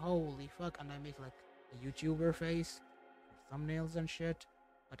seen. Holy fuck. And I make like a YouTuber face, thumbnails and shit.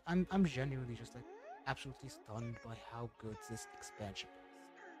 But I'm genuinely just like absolutely stunned by how good this expansion is.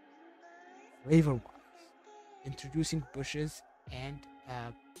 Flavor-wise, introducing bushes and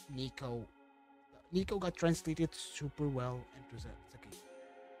Neeko. Neeko got translated super well into the game.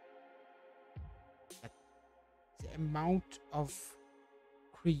 But the amount of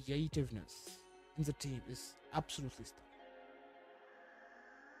creativeness in the team is absolutely stunning.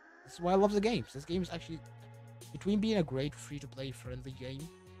 This is why I love the games. This game is actually, between being a great free-to-play friendly game,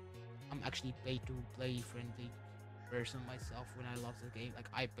 I'm actually pay-to-play friendly person myself when I love the game. Like,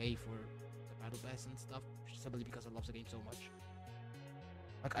 I pay for the battle pass and stuff simply because I love the game so much.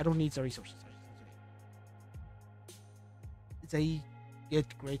 Like, I don't need the resources. They get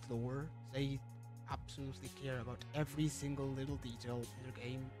great lore. They absolutely care about every single little detail in their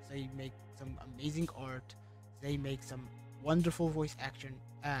game. They make some amazing art. They make some wonderful voice acting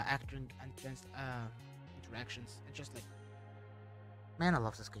and interactions. It's just like, man, I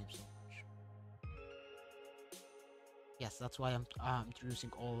love this game so much. Yes, that's why I'm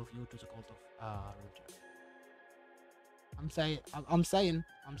introducing all of you to the cult of Runeterra. I'm saying.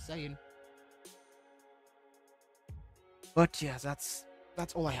 But yeah, that's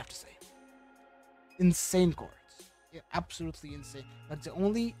all I have to say. Insane cards. Yeah, absolutely insane. Like the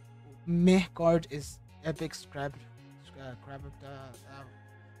only meh card is Epic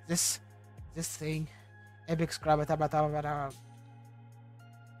this thing. Epic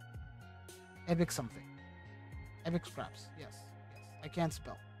Epic something. Epic Scraps. Yes. I can't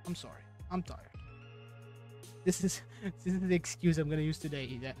spell. I'm sorry. I'm tired. This is the excuse I'm gonna use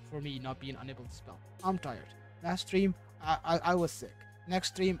today for me not being unable to spell. I'm tired. Last stream, I was sick. Next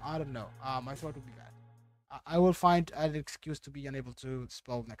stream, I don't know. My throat will be bad. I will find an excuse to be unable to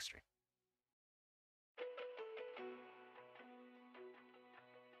spell next stream.